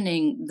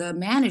questioning the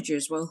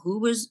managers. Well, who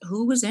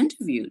was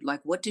interviewed? Like,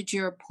 what did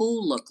your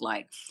pool look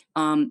like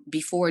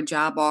before a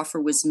job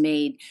offer was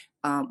made?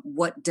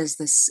 Is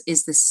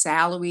the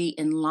salary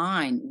in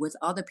line with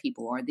other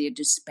people? Are there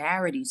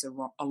disparities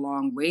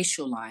along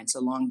racial lines,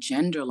 along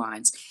gender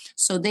lines?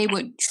 So they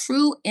were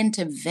true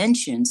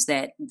interventions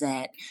that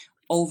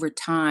over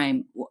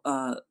time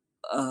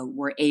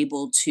were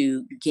able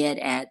to get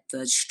at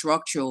the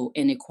structural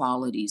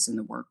inequalities in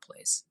the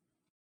workplace.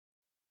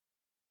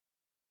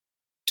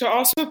 To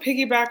also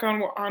piggyback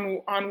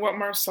on what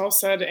Marcel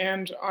said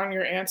and on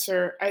your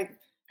answer, I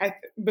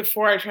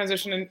before I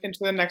transition into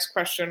the next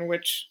question,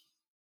 which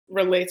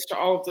relates to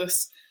all of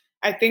this,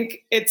 I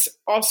think it's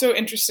also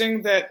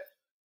interesting that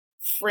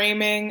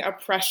framing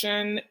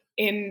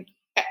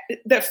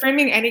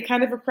any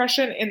kind of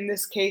oppression, in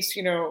this case,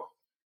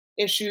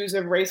 issues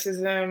of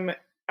racism,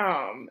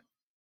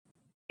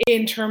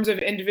 in terms of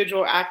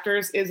individual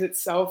actors, is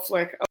itself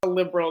like a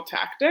liberal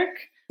tactic.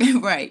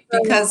 Right,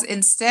 because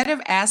instead of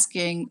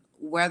asking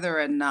whether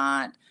or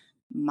not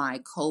my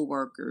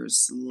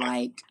coworkers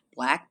like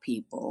Black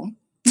people,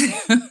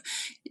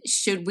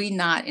 should we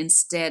not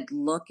instead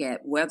look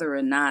at whether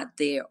or not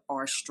there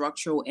are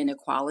structural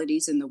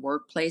inequalities in the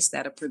workplace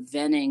that are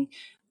preventing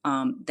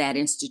that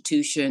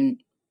institution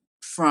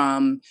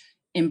from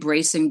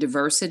embracing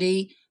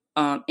diversity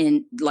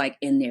in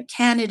their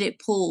candidate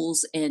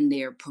pools, and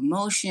their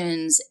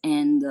promotions,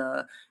 and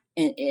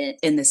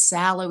in the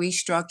salary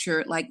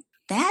structure? Like,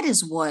 That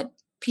is what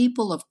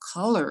people of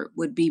color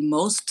would be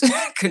most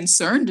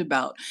concerned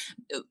about,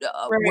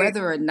 Right.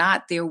 whether or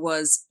not there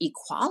was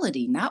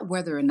equality, not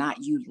whether or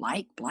not you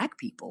like Black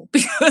people,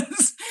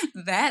 because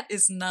that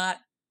is not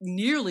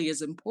nearly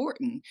as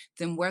important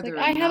than Like, whether or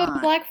I have a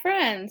not. black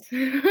friend.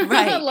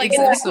 Right, Like, it's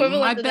exactly. Yeah. Some of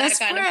my equivalent to that best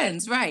kind of thing.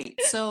 friends, right.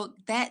 So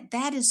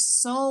that is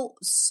so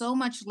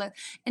much less.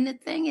 And the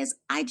thing is,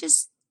 I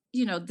just,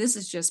 this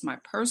is just my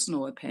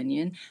personal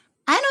opinion.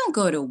 I don't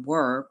go to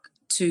work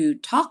to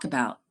talk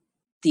about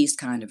these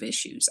kind of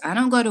issues. I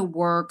don't go to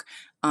work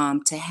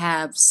to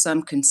have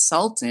some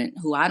consultant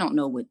who I don't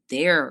know what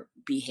their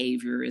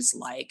behavior is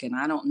like, and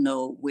I don't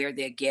know where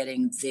they're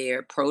getting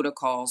their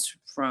protocols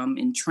from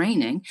in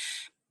training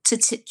to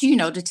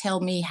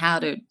tell me how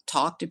to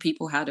talk to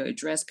people, how to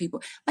address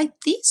people. Like,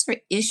 these are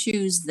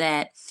issues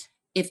that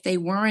if they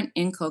weren't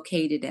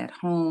inculcated at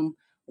home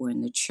or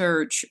in the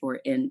church or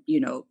in,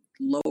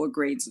 lower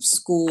grades of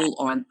school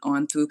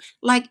on through,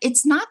 like,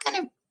 it's not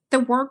going to, the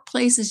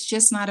workplace is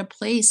just not a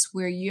place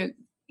where you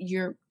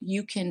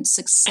can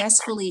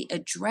successfully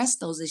address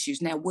those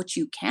issues. Now, what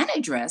you can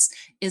address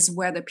is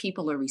whether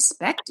people are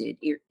respected,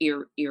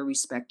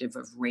 irrespective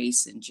of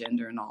race and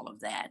gender and all of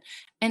that.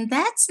 And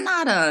that's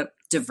not a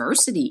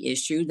diversity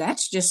issue.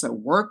 That's just a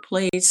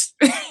workplace,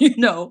 A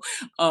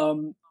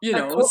cultural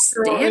issue.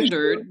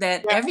 standard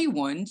that Yeah.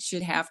 everyone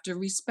should have to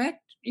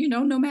respect,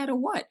 no matter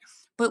what.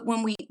 But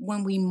when we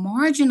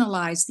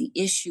marginalize the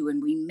issue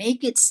and we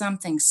make it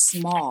something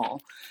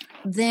small,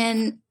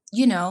 then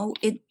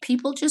it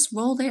people just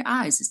roll their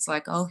eyes. It's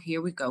like, oh,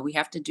 here we go. We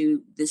have to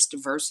do this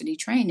diversity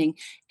training,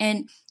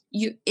 and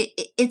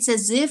it's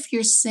as if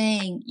you're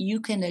saying you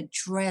can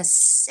address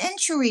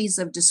centuries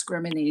of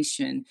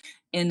discrimination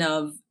and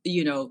of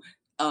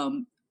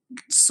um,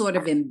 sort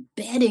of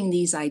embedding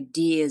these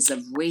ideas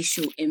of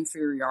racial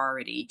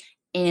inferiority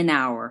in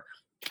our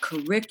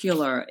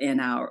curricular,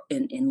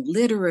 in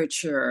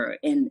literature,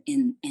 in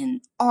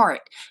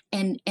art,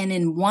 and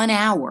in 1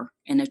 hour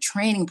in a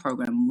training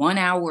program, 1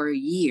 hour a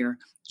year,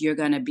 you're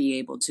going to be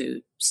able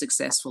to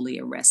successfully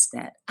arrest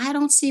that. I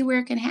don't see where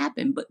it can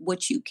happen, but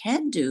what you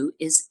can do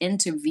is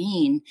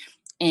intervene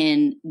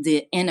in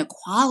the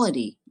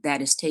inequality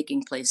that is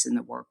taking place in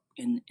the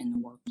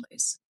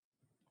workplace.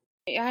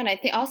 Yeah, and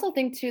also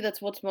think too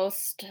that's what's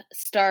most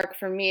stark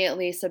for me, at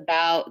least,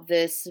 about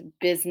this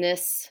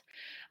business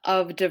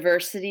of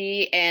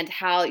diversity, and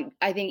how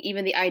I think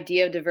even the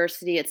idea of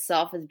diversity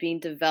itself is being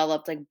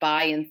developed like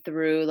by and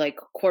through like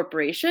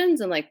corporations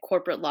and like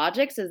corporate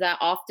logics, is that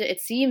often it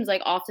seems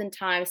like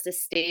oftentimes to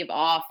stave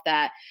off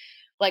that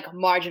like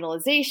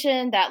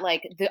marginalization that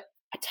like the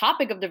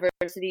topic of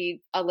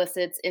diversity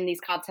elicits in these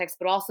contexts,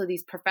 but also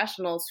these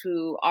professionals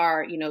who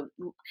are,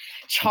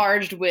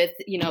 charged with,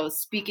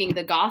 speaking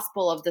the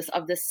gospel of this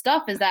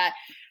stuff, is that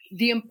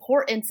the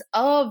importance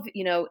of,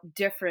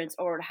 difference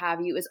or what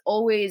have you is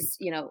always,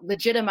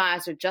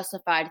 legitimized or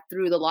justified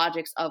through the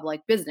logics of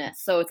like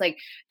business. So it's like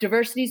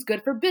diversity is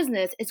good for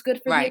business, it's good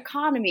for the Right,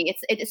 economy.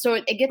 So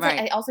it gets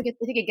right. I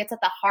think it gets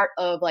at the heart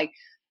of like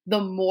the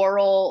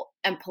moral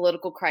and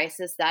political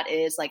crisis that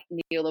is like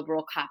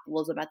neoliberal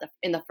capitalism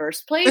in the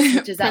first place,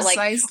 which is that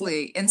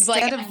Precisely. like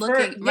Instead of for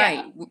looking,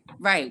 yeah,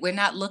 right. We're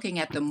not looking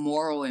at the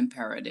moral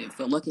imperative.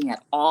 We're looking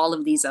at all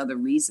of these other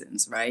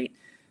reasons, right,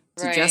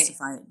 to right.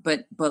 justify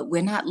it. But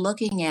we're not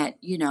looking at,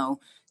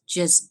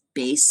 just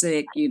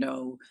basic,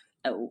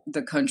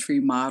 the country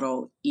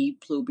model, e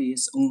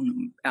pluribus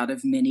unum, out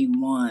of many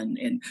one,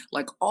 and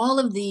like all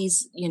of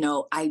these,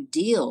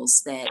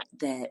 ideals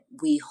that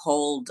we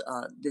hold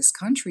this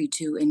country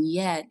to, and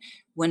yet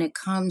when it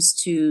comes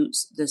to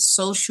the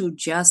social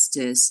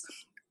justice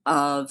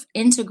of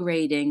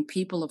integrating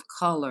people of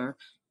color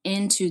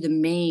into the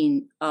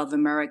main of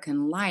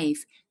American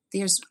life,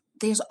 there's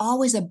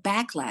always a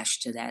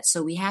backlash to that.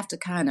 So we have to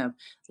kind of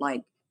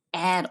like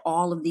add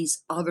all of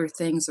these other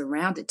things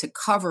around it to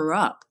cover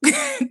up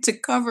to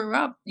cover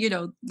up,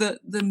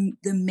 the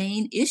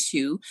main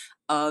issue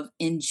of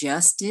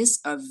injustice,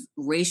 of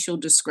racial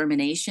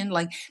discrimination.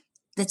 Like,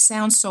 that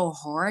sounds so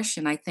harsh,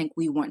 and I think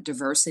we want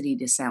diversity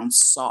to sound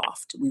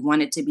soft. We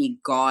want it to be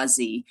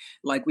gauzy,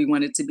 like we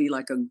want it to be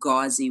like a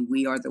gauzy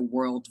 "We Are the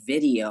World"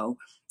 video,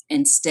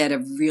 instead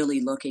of really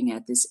looking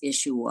at this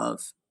issue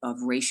of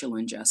racial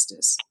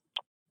injustice.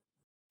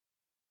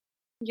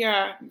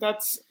 Yeah,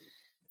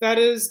 that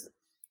is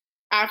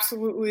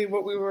absolutely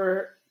what we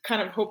were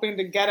kind of hoping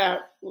to get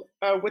at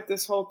with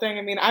this whole thing.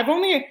 I mean, I've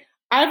only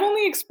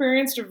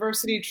experienced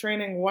diversity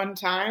training one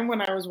time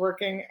when I was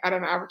working at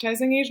an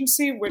advertising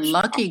agency, which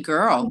Lucky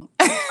girl.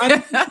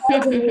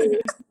 unsurprisingly,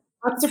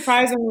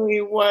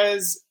 unsurprisingly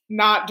was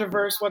not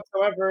diverse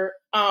whatsoever.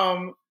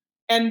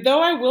 And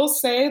though I will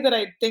say that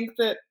I think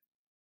that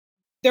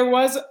there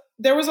was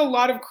there was a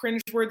lot of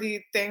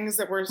cringeworthy things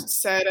that were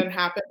said and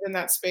happened in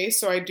that space.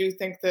 So I do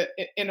think that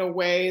in a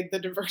way, the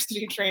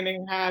diversity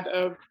training had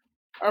a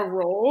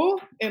role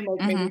in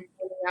like maybe Hmm.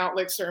 pointing out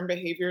like certain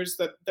behaviors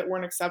that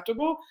weren't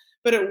acceptable.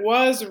 But it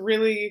was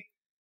really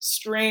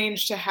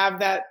strange to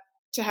have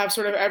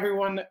sort of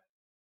everyone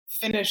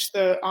finish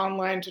the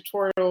online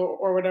tutorial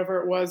or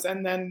whatever it was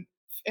and then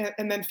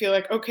and then feel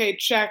like, okay,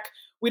 check,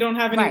 we don't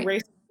have any Right.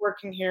 racists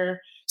working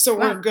here, so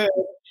we're Right. good.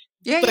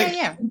 Yeah. Like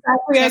Yeah.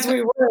 exactly Check as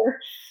we were.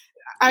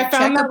 I found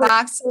check a that like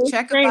box, so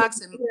check a strange.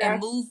 box, and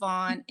move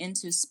on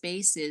into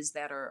spaces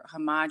that are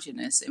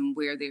homogenous and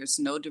where there's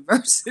no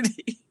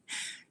diversity.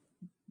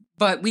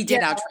 But we Yeah.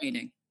 did our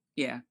training.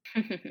 Yeah.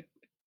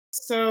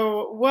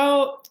 So,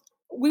 well,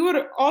 we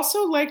would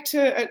also like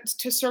to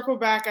circle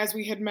back, as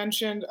we had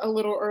mentioned a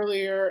little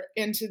earlier,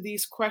 into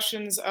these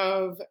questions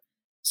of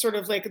sort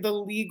of like the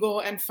legal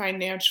and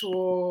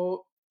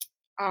financial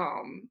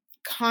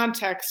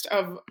context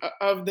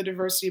of the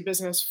diversity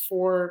business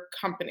for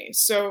companies.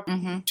 So,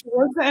 Mm-hmm.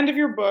 towards the end of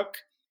your book,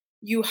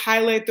 you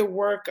highlight the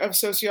work of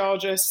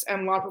sociologist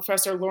and law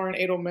professor Lauren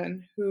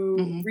Edelman, who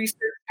Mm-hmm.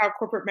 researched how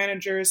corporate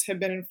managers have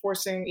been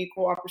enforcing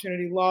equal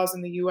opportunity laws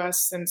in the U.S.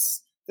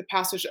 since the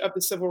passage of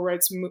the Civil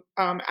Rights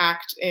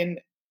Act in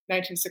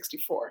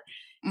 1964.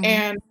 Mm-hmm.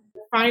 And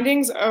the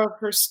findings of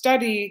her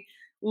study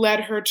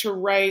led her to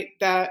write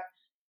that,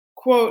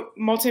 quote,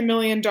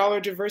 multi-million-dollar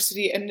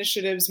diversity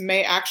initiatives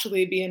may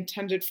actually be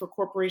intended for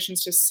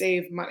corporations to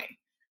save money.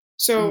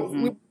 So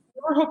we Mm-hmm.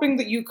 were hoping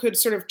that you could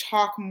sort of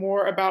talk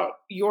more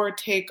about your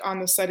take on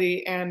the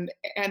study and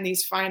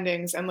these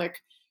findings, and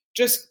like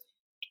just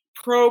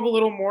probe a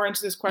little more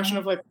into this question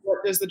Mm-hmm. of like, what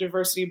is the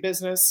diversity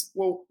business?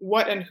 Well,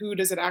 what and who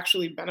does it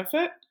actually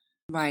benefit?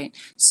 Right.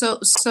 So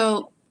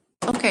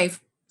okay.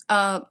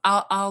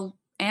 I'll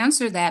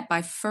answer that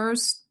by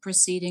first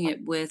preceding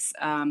it with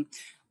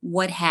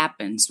what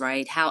happens,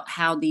 right?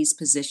 How these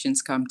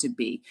positions come to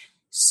be.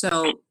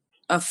 So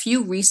a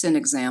few recent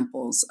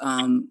examples.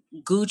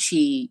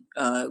 Gucci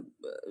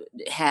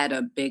had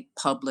a big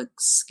public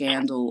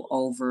scandal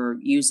over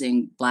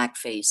using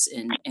blackface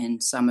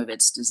in some of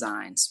its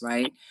designs,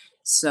 right?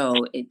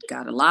 So it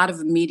got a lot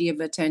of media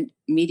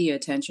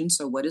attention.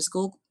 So what does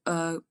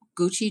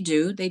Gucci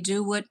do? They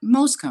do what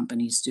most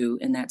companies do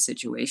in that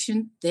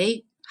situation.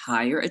 They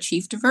hire a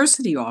chief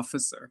diversity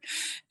officer.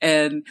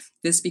 And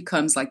this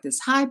becomes like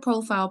this high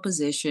profile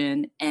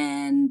position.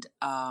 And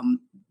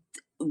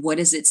what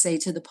does it say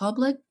to the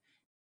public?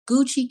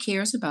 Gucci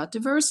cares about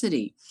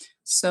diversity.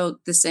 So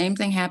the same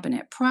thing happened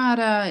at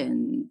Prada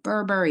and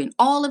Burberry and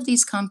all of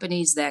these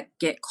companies that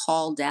get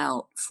called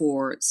out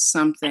for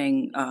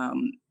something,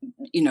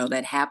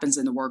 that happens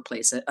in the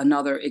workplace.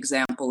 Another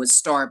example is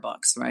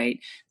Starbucks, right?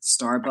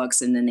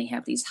 Starbucks, and then they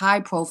have these high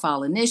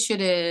profile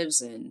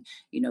initiatives and,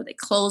 they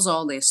close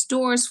all their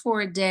stores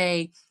for a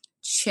day.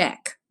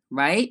 Check,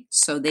 right?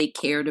 So they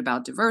cared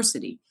about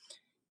diversity.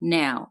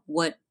 Now,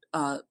 what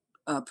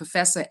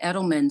Professor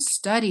Edelman's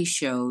study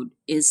showed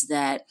is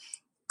that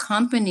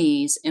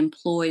companies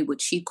employ what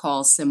she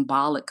calls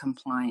symbolic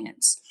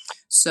compliance.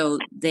 So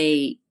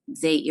they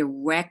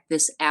erect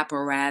this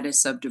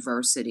apparatus of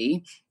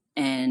diversity,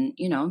 and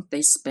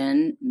they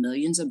spend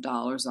millions of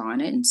dollars on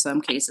it. In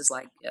some cases,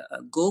 like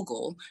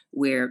Google,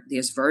 where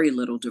there's very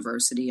little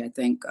diversity. I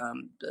think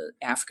the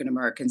African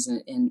Americans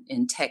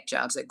in tech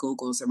jobs at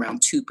Google is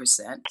around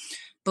 2%.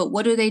 But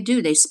what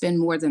do? They spend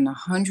more than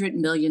 $100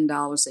 million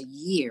a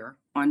year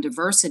on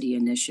diversity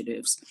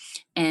initiatives.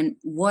 And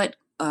what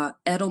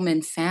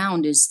Edelman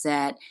found is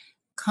that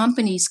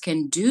companies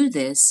can do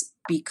this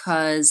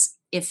because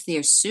if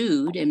they're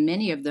sued, and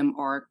many of them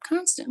are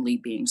constantly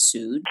being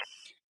sued,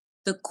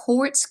 the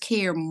courts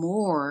care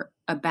more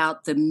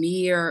about the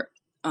mere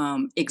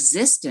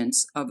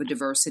existence of a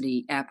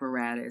diversity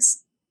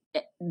apparatus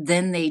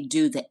than they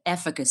do the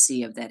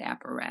efficacy of that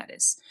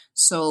apparatus.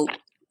 So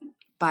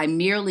by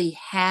merely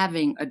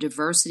having a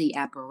diversity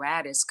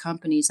apparatus,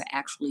 companies are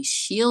actually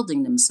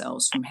shielding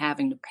themselves from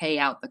having to pay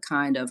out the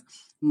kind of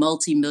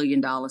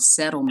multi-million-dollar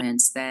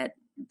settlements that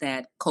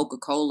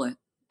Coca-Cola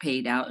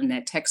paid out and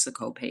that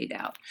Texaco paid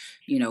out,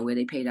 where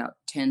they paid out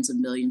tens of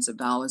millions of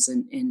dollars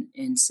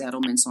in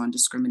settlements on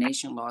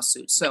discrimination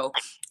lawsuits. So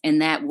in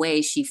that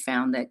way, she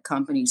found that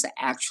companies are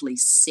actually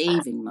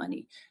saving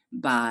money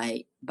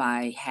by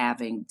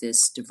having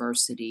this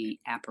diversity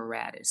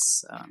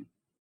apparatus,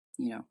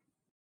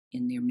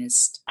 in their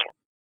midst.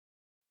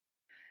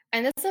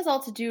 And this has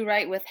all to do,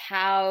 right, with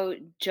how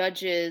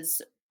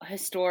judges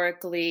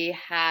historically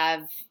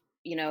have,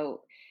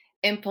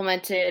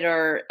 implemented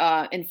or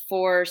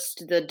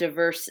enforced the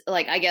diverse,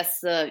 like I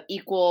guess the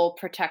equal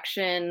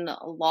protection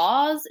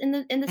laws in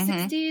the Mm-hmm.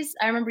 60s.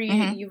 I remember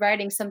Mm-hmm. you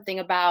writing something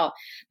about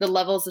the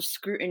levels of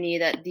scrutiny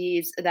that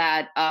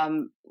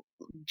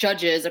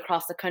judges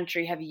across the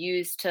country have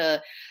used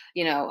to,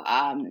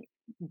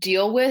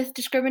 deal with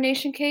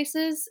discrimination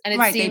cases, and it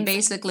Right. seems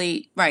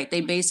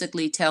They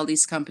basically tell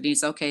these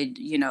companies, okay,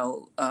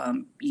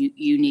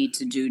 you need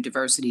to do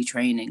diversity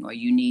training, or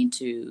you need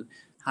to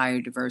hire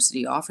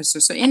diversity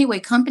officers. So anyway,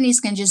 companies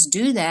can just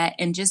do that,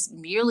 and just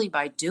merely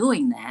by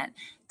doing that,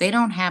 they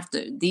don't have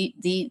to.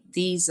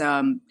 These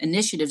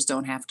initiatives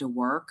don't have to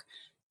work.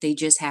 They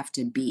just have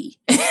to be.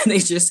 They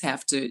just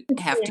have to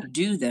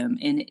do them,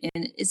 and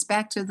it's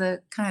back to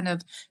the kind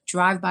of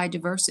drive by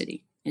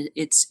diversity.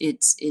 It's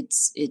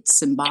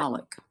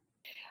symbolic.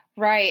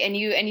 Right. And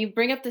you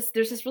bring up this,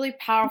 there's this really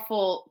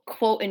powerful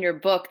quote in your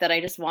book that I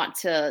just want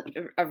to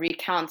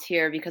recount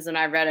here, because when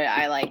I read it,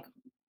 I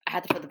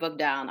had to put the book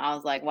down. I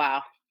was like,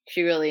 wow,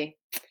 she really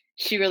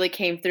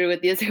came through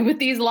with these with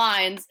these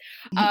lines.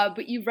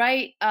 But you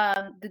write,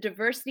 the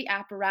diversity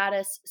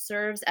apparatus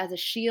serves as a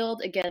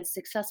shield against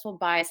successful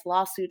bias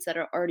lawsuits that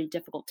are already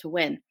difficult to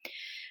win.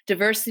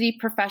 Diversity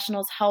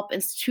professionals help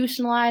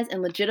institutionalize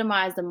and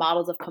legitimize the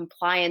models of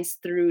compliance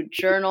through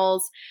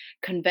journals,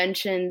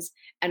 conventions,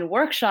 and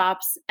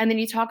workshops. And then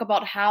you talk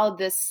about how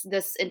this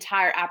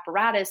entire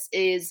apparatus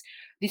is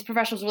these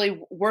professionals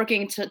really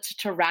working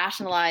to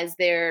rationalize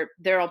their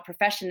own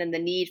profession and the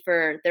need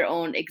for their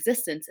own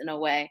existence in a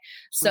way.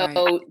 So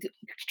Right.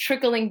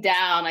 trickling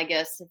down, I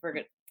guess, if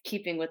we're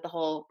keeping with the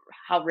whole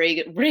how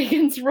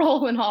Reagan's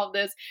role in all of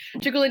this,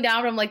 trickling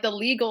down from like the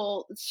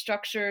legal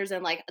structures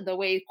and like the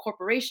way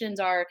corporations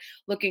are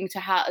looking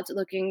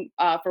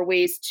for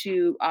ways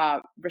to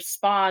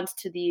respond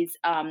to these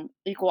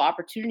equal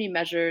opportunity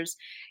measures.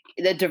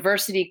 The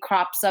diversity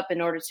crops up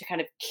in order to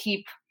kind of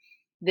keep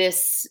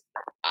this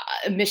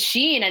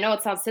machine. I know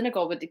it sounds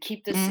cynical, but to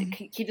keep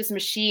this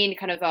machine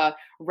kind of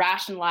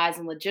rationalized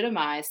and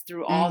legitimized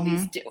through all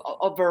these Mm-hmm.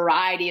 a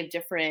variety of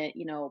different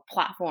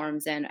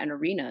platforms and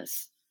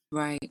arenas.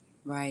 Right,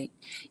 right.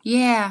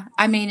 Yeah,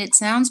 I mean, it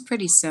sounds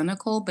pretty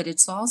cynical, but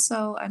it's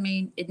also, I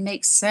mean, it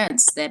makes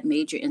sense that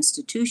major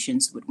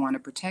institutions would want to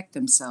protect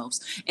themselves.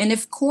 And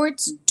if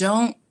courts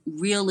don't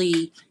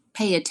really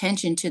pay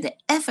attention to the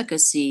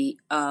efficacy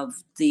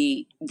of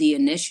the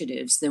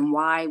initiatives, then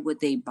why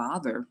would they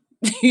bother?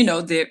 You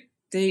know,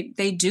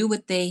 they do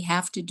what they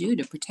have to do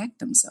to protect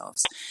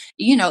themselves.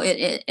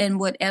 And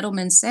what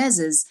Edelman says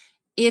is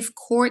if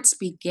courts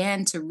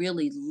began to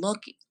really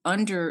look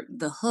under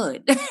the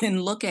hood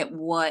and look at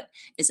what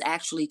is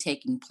actually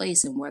taking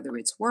place and whether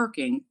it's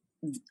working,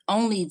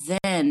 only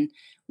then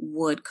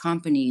would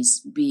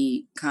companies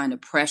be kind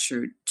of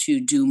pressured to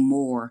do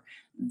more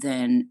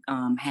than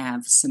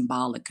have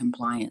symbolic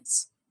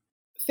compliance.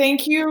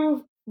 Thank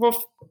you.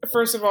 Well,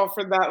 first of all,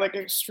 for that like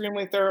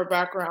extremely thorough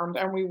background,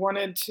 and we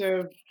wanted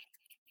to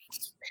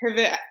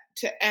pivot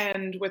to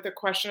end with a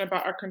question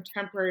about our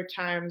contemporary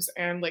times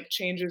and like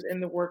changes in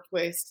the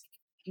workplace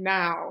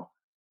now.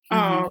 Hmm.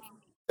 Um,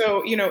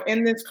 so,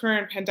 in this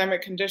current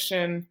pandemic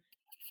condition,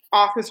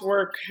 office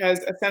work has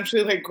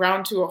essentially like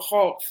ground to a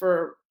halt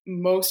for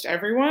most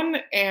everyone,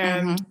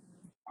 and Hmm.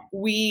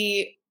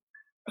 we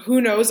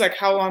who knows like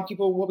how long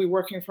people will be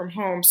working from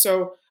home.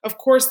 So of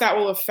course that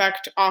will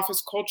affect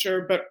office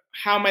culture, but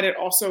how might it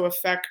also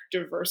affect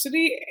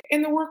diversity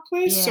in the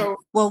workplace? Yeah. So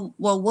Well,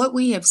 what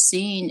we have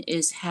seen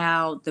is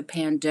how the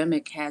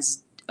pandemic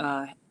has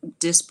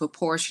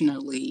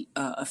disproportionately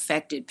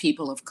affected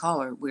people of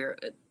color, where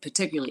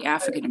particularly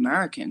African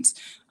Americans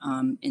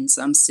in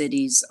some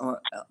cities are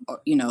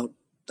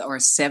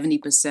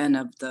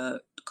 70% of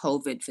the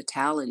COVID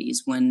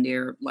fatalities when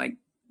they're like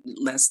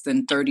less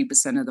than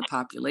 30% of the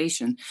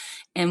population.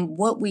 And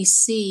what we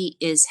see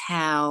is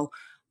how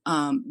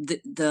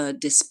the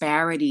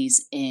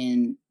disparities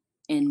in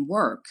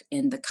work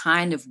and the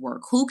kind of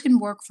work. Who can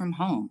work from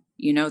home?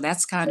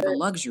 That's kind of a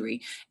luxury.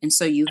 And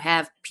so you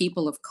have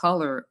people of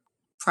color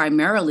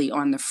primarily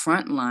on the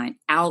front line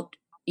out,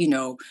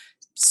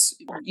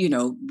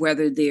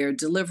 whether they're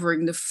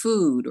delivering the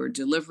food or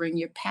delivering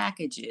your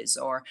packages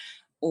or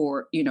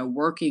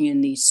working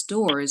in these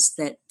stores,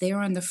 that they're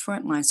on the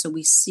front line. So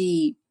we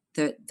see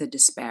the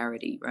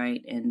disparity,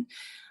 right? And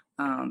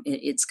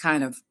it's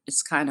kind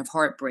of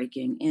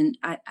heartbreaking, and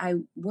I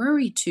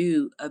worry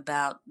too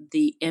about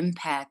the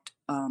impact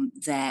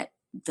that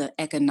the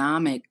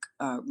economic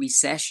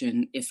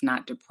recession, if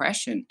not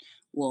depression,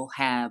 will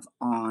have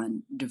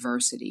on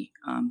diversity.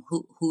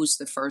 Who's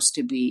the first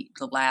to be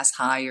the last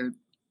hired,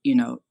 you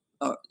know,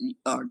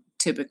 are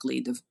typically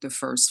the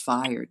first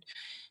fired.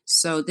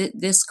 So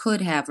this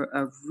could have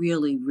a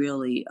really,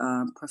 really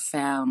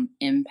profound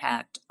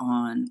impact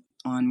on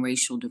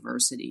racial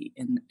diversity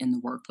in the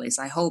workplace.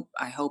 I hope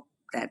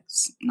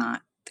that's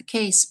not the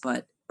case,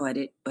 but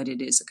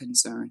it is a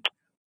concern.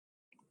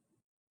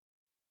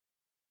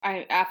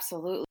 I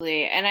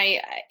absolutely. And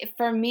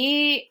for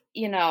me,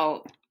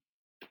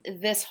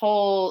 this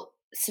whole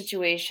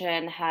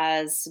situation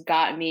has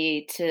got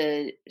me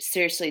to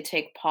seriously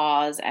take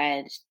pause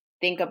and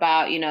think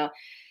about,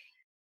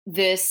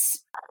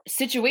 this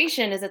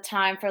situation is a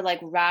time for like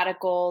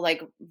radical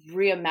like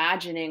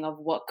reimagining of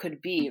what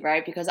could be,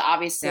 right? Because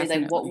obviously like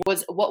Definitely.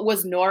 what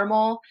was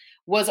normal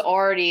was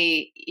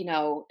already,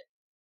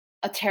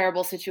 a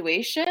terrible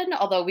situation,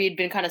 although we'd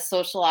been kind of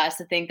socialized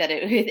to think that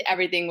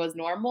everything was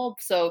normal.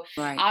 So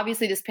Right.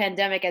 obviously this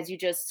pandemic, as you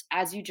just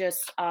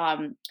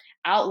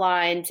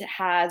outlined,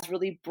 has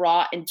really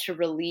brought into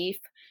relief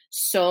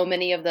so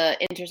many of the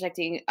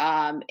intersecting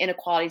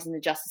inequalities and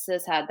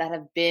injustices that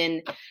have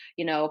been,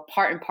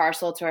 part and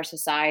parcel to our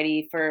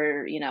society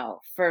for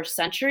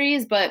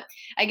centuries. But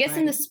I guess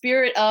in the Right.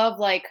 spirit of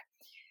like,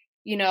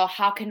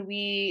 how can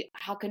we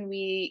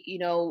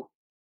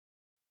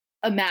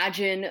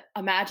imagine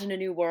a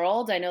new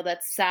world. I know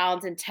that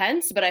sounds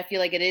intense, but I feel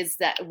like it is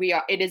that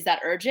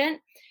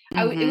urgent.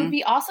 It would Mm-hmm.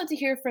 be awesome to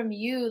hear from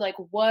you, like,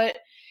 what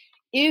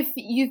if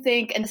you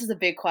think, and this is a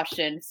big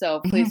question, so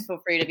please Mm-hmm.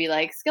 feel free to be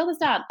like, scale this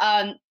down.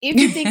 If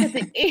you think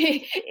that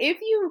if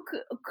you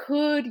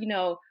could,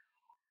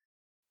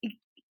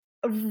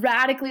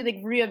 radically like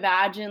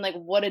reimagine like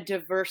what a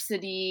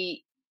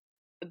diversity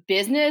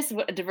business,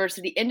 what a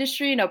diversity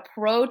industry, and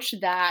approach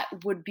that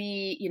would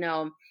be,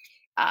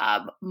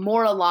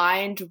 more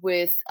aligned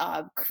with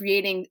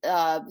creating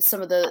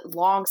some of the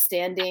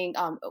long-standing,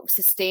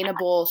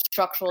 sustainable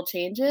structural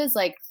changes.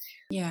 Like,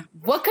 Yeah.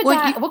 what could Well,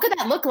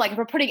 that look like if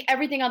we're putting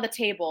everything on the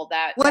table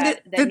that well,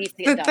 that needs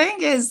to get the done?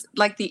 thing is,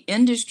 like the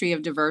industry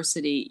of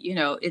diversity,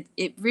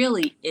 it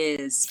really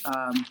is.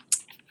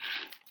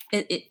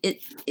 It it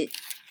it, it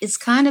it's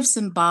kind of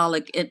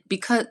symbolic.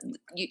 Because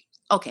you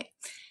okay.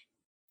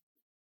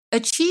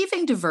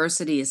 Achieving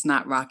diversity is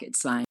not rocket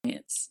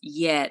science,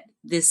 yet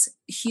this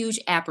huge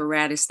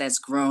apparatus that's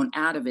grown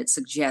out of it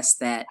suggests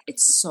that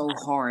it's so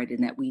hard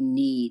and that we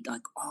need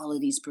like all of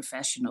these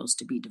professionals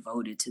to be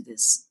devoted to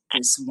this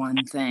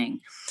one thing.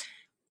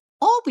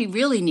 All we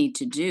really need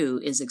to do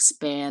is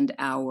expand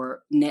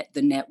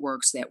the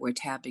networks that we're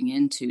tapping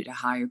into to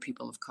hire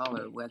people of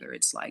color, whether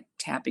it's like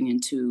tapping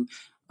into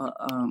uh,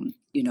 um,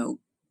 you know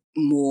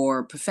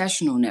more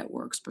professional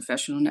networks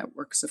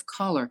of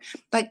color.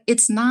 Like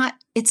it's not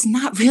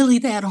really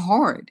that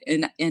hard,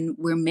 and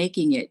we're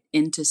making it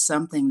into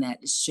something that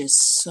is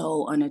just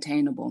so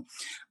unattainable.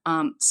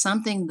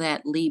 Something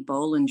that Lee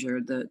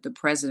Bollinger, the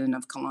president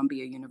of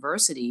Columbia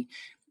University,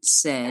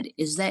 said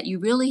is that you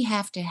really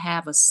have to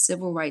have a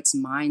civil rights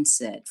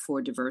mindset for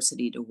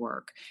diversity to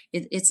work.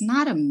 It's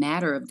not a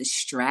matter of the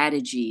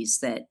strategies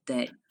that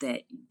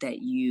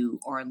you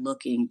are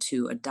looking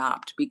to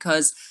adopt,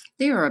 because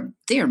there are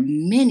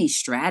many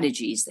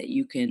strategies that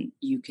you can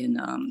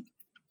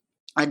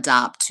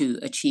adopt to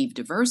achieve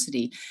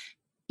diversity.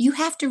 You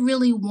have to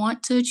really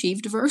want to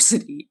achieve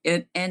diversity,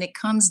 and it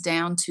comes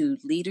down to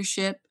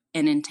leadership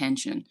and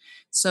intention.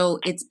 So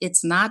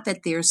it's not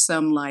that there's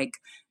some like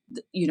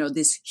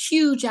this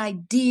huge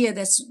idea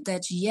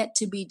that's yet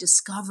to be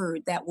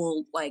discovered that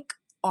will like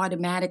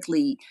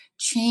automatically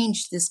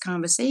change this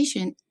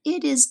conversation.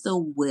 It is the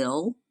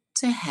will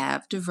to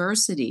have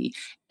diversity,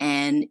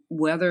 and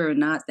whether or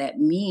not that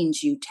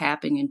means you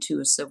tapping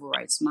into a civil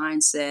rights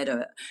mindset,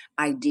 a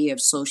idea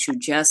of social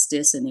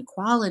justice and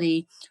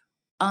equality,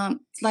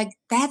 like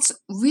that's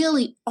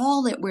really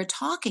all that we're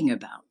talking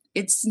about.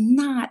 It's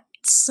not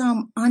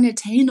some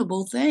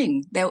unattainable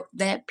thing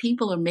that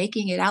people are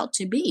making it out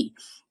to be.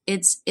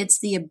 It's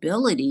the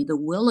ability, the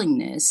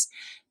willingness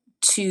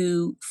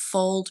to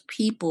fold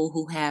people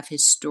who have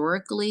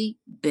historically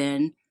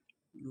been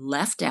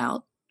left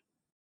out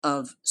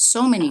of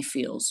so many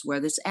fields,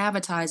 whether it's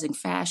advertising,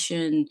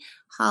 fashion,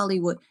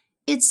 Hollywood.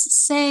 It's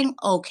saying,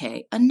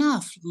 okay,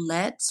 enough.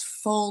 Let's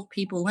fold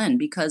people in,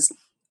 because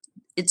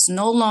it's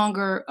no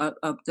longer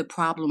the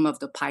problem of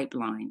the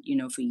pipeline.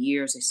 For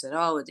years they said,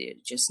 oh,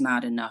 there's just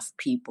not enough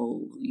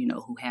people,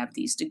 who have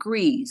these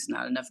degrees,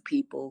 not enough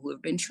people who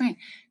have been trained.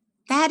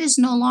 That is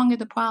no longer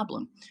the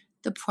problem.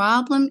 The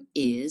problem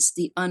is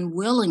the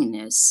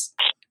unwillingness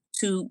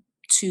to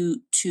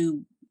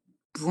to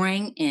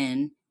bring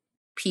in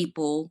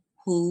people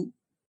who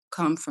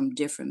come from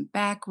different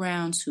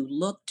backgrounds, who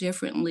look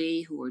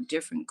differently, who are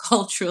different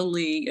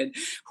culturally, and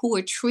who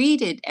are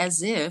treated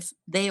as if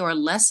they are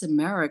less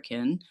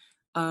American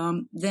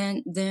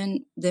than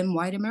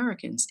white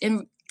Americans.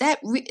 And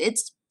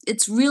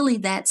it's really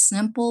that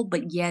simple,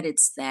 but yet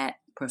it's that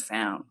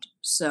profound.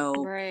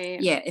 So Right.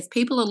 yeah, if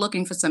people are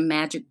looking for some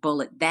magic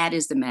bullet, that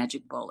is the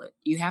magic bullet.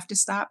 You have to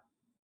stop.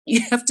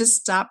 You have to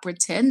stop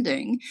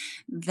pretending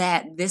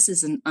that this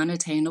is an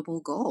unattainable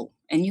goal,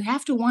 and you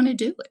have to want to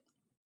do it.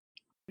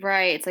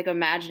 Right, it's like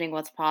imagining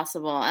what's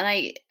possible,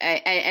 and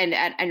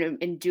and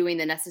in doing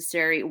the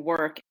necessary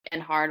work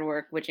and hard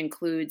work, which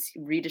includes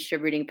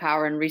redistributing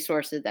power and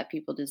resources that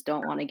people just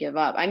don't want to give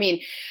up. I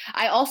mean,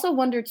 I also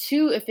wonder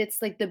too if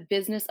it's like the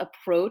business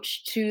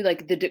approach to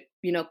like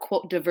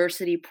quote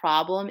diversity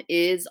problem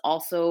is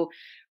also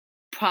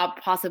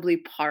possibly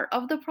part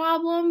of the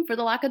problem for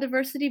the lack of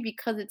diversity,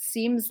 because it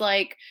seems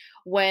like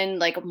when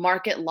like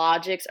market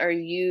logics are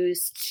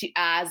used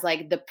as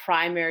like the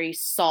primary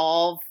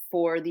solve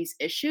for these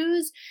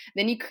issues,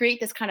 then you create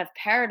this kind of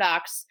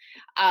paradox,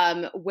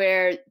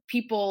 where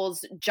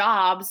people's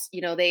jobs,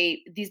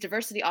 these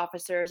diversity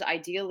officers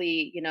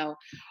ideally,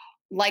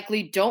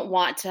 likely don't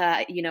want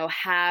to,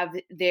 have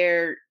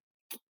their,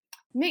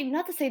 maybe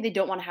not to say they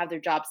don't want to have their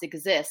jobs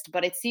exist,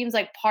 but it seems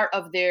like part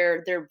of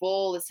their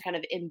role is to kind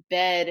of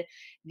embed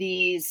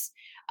these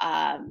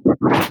um,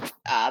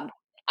 um,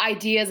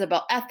 ideas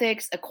about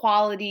ethics,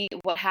 equality,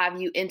 what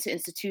have you, into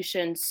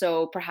institutions.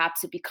 So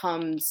perhaps it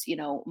becomes,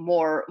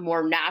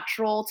 more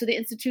natural to the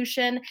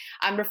institution.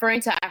 I'm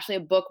referring to actually a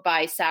book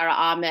by Sarah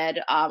Ahmed,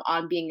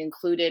 On Being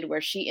Included,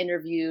 where she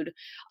interviewed.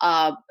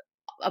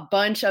 a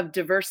bunch of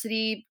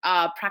diversity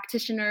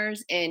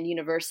practitioners in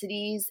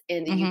universities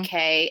in the Mm-hmm.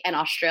 UK and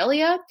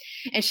Australia.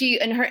 And she,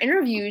 in her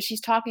interview,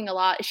 she's talking a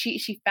lot.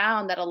 She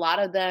found that a lot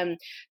of them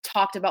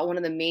talked about one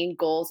of the main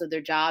goals of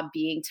their job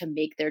being to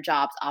make their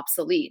jobs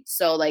obsolete.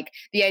 So like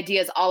the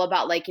idea is all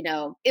about like,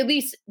 at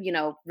least,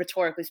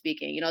 rhetorically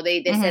speaking,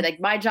 they Mm-hmm. say like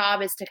my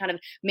job is to kind of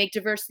make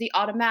diversity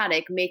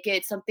automatic, make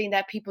it something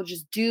that people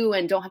just do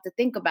and don't have to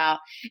think about.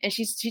 And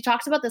she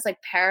talks about this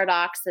like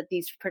paradox that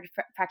these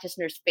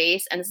practitioners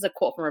face. And this is a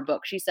quote from her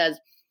book. She says,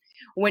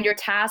 when your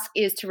task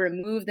is to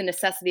remove the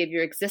necessity of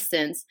your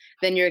existence,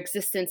 then your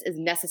existence is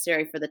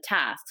necessary for the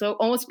task. So it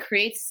almost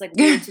creates this like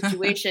weird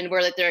situation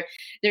where like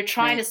they're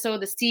trying Right. to sow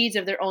the seeds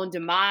of their own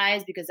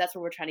demise because that's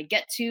what we're trying to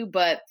get to.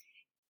 But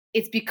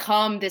it's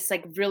become this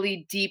like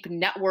really deep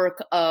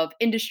network of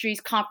industries,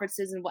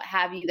 conferences, and what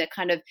have you that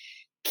kind of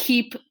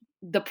keep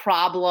the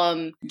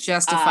problem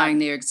Justifying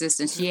their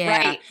existence.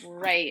 Yeah.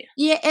 Right.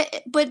 Yeah,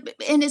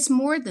 and it's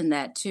more than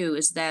that too,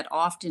 is that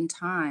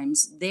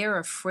oftentimes they're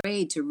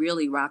afraid to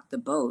really rock the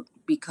boat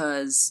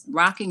because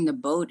rocking the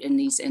boat in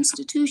these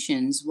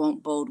institutions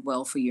won't bode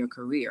well for your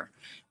career.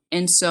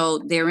 And so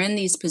they're in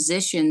these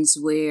positions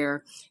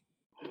where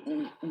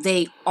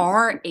they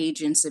are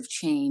agents of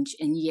change,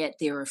 and yet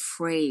they're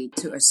afraid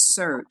to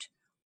assert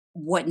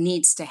what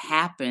needs to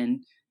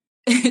happen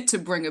to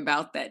bring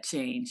about that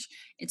change.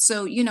 And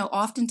so,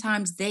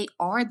 oftentimes they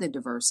are the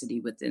diversity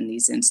within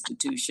these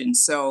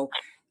institutions. So,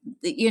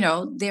 they're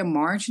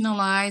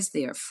marginalized,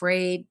 they're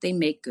afraid, they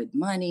make good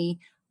money,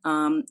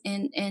 and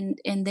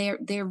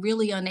they're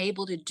really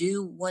unable to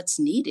do what's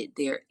needed.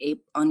 They're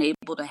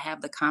unable to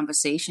have the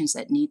conversations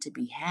that need to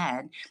be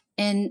had,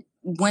 and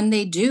when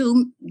they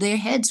do, their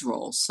heads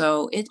roll.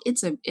 So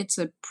it's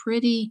a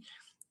pretty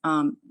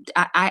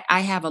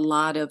I have a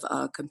lot of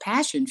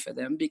compassion for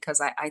them because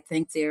I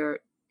think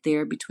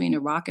they're between a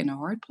rock and a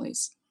hard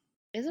place.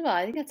 Isabel,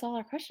 I think that's all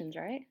our questions,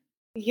 right?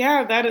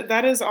 Yeah,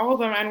 that is all of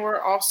them, and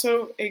we're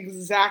also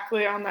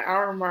exactly on the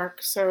hour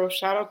mark. So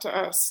shout out to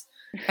us.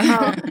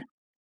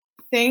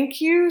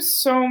 Thank you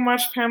so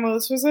much, Pamela.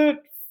 This was a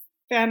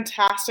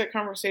fantastic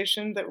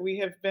conversation that we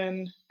have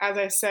been, as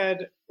I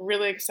said,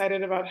 really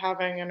excited about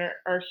having, and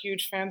are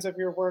huge fans of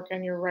your work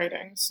and your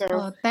writing. So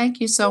Oh, thank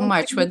you so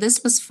much. Well,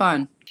 this was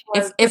fun.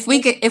 If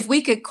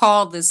we could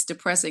call this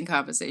depressing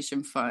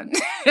conversation fun.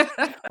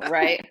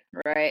 Right.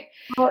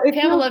 Well, if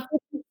Pamela,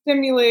 you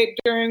stimulate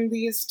during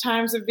these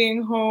times of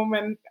being home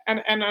and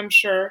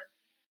unsure.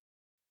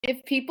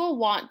 if people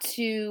want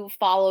to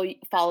follow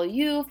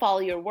you, follow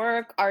your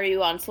work, are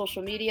you on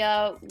social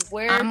media?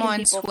 Where I'm can on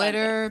people find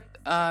you?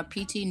 Twitter,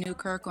 PT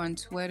Newkirk on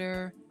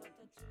Twitter,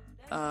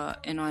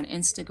 and on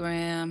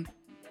Instagram,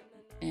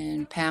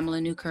 and Pamela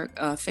Newkirk,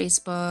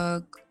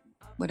 Facebook.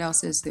 What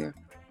else is there?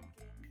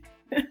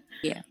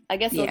 Yeah. I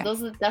guess Yeah.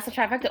 that's a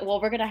trifecta.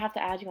 Well, we're gonna have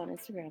to add you on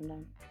Instagram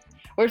then.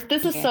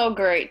 This is Yeah. so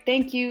great.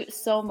 Thank you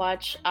so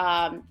much.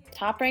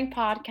 Top Rank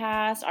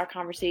Podcast, our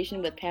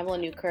conversation with Pamela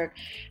Newkirk,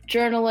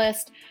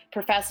 journalist,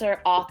 professor,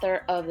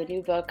 author of the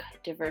new book,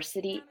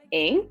 Diversity,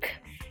 Inc.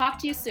 Talk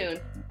to you soon.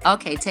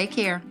 Okay, take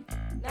care.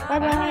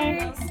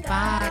 Bye-bye.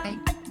 Bye.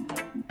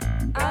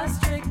 I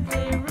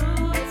strictly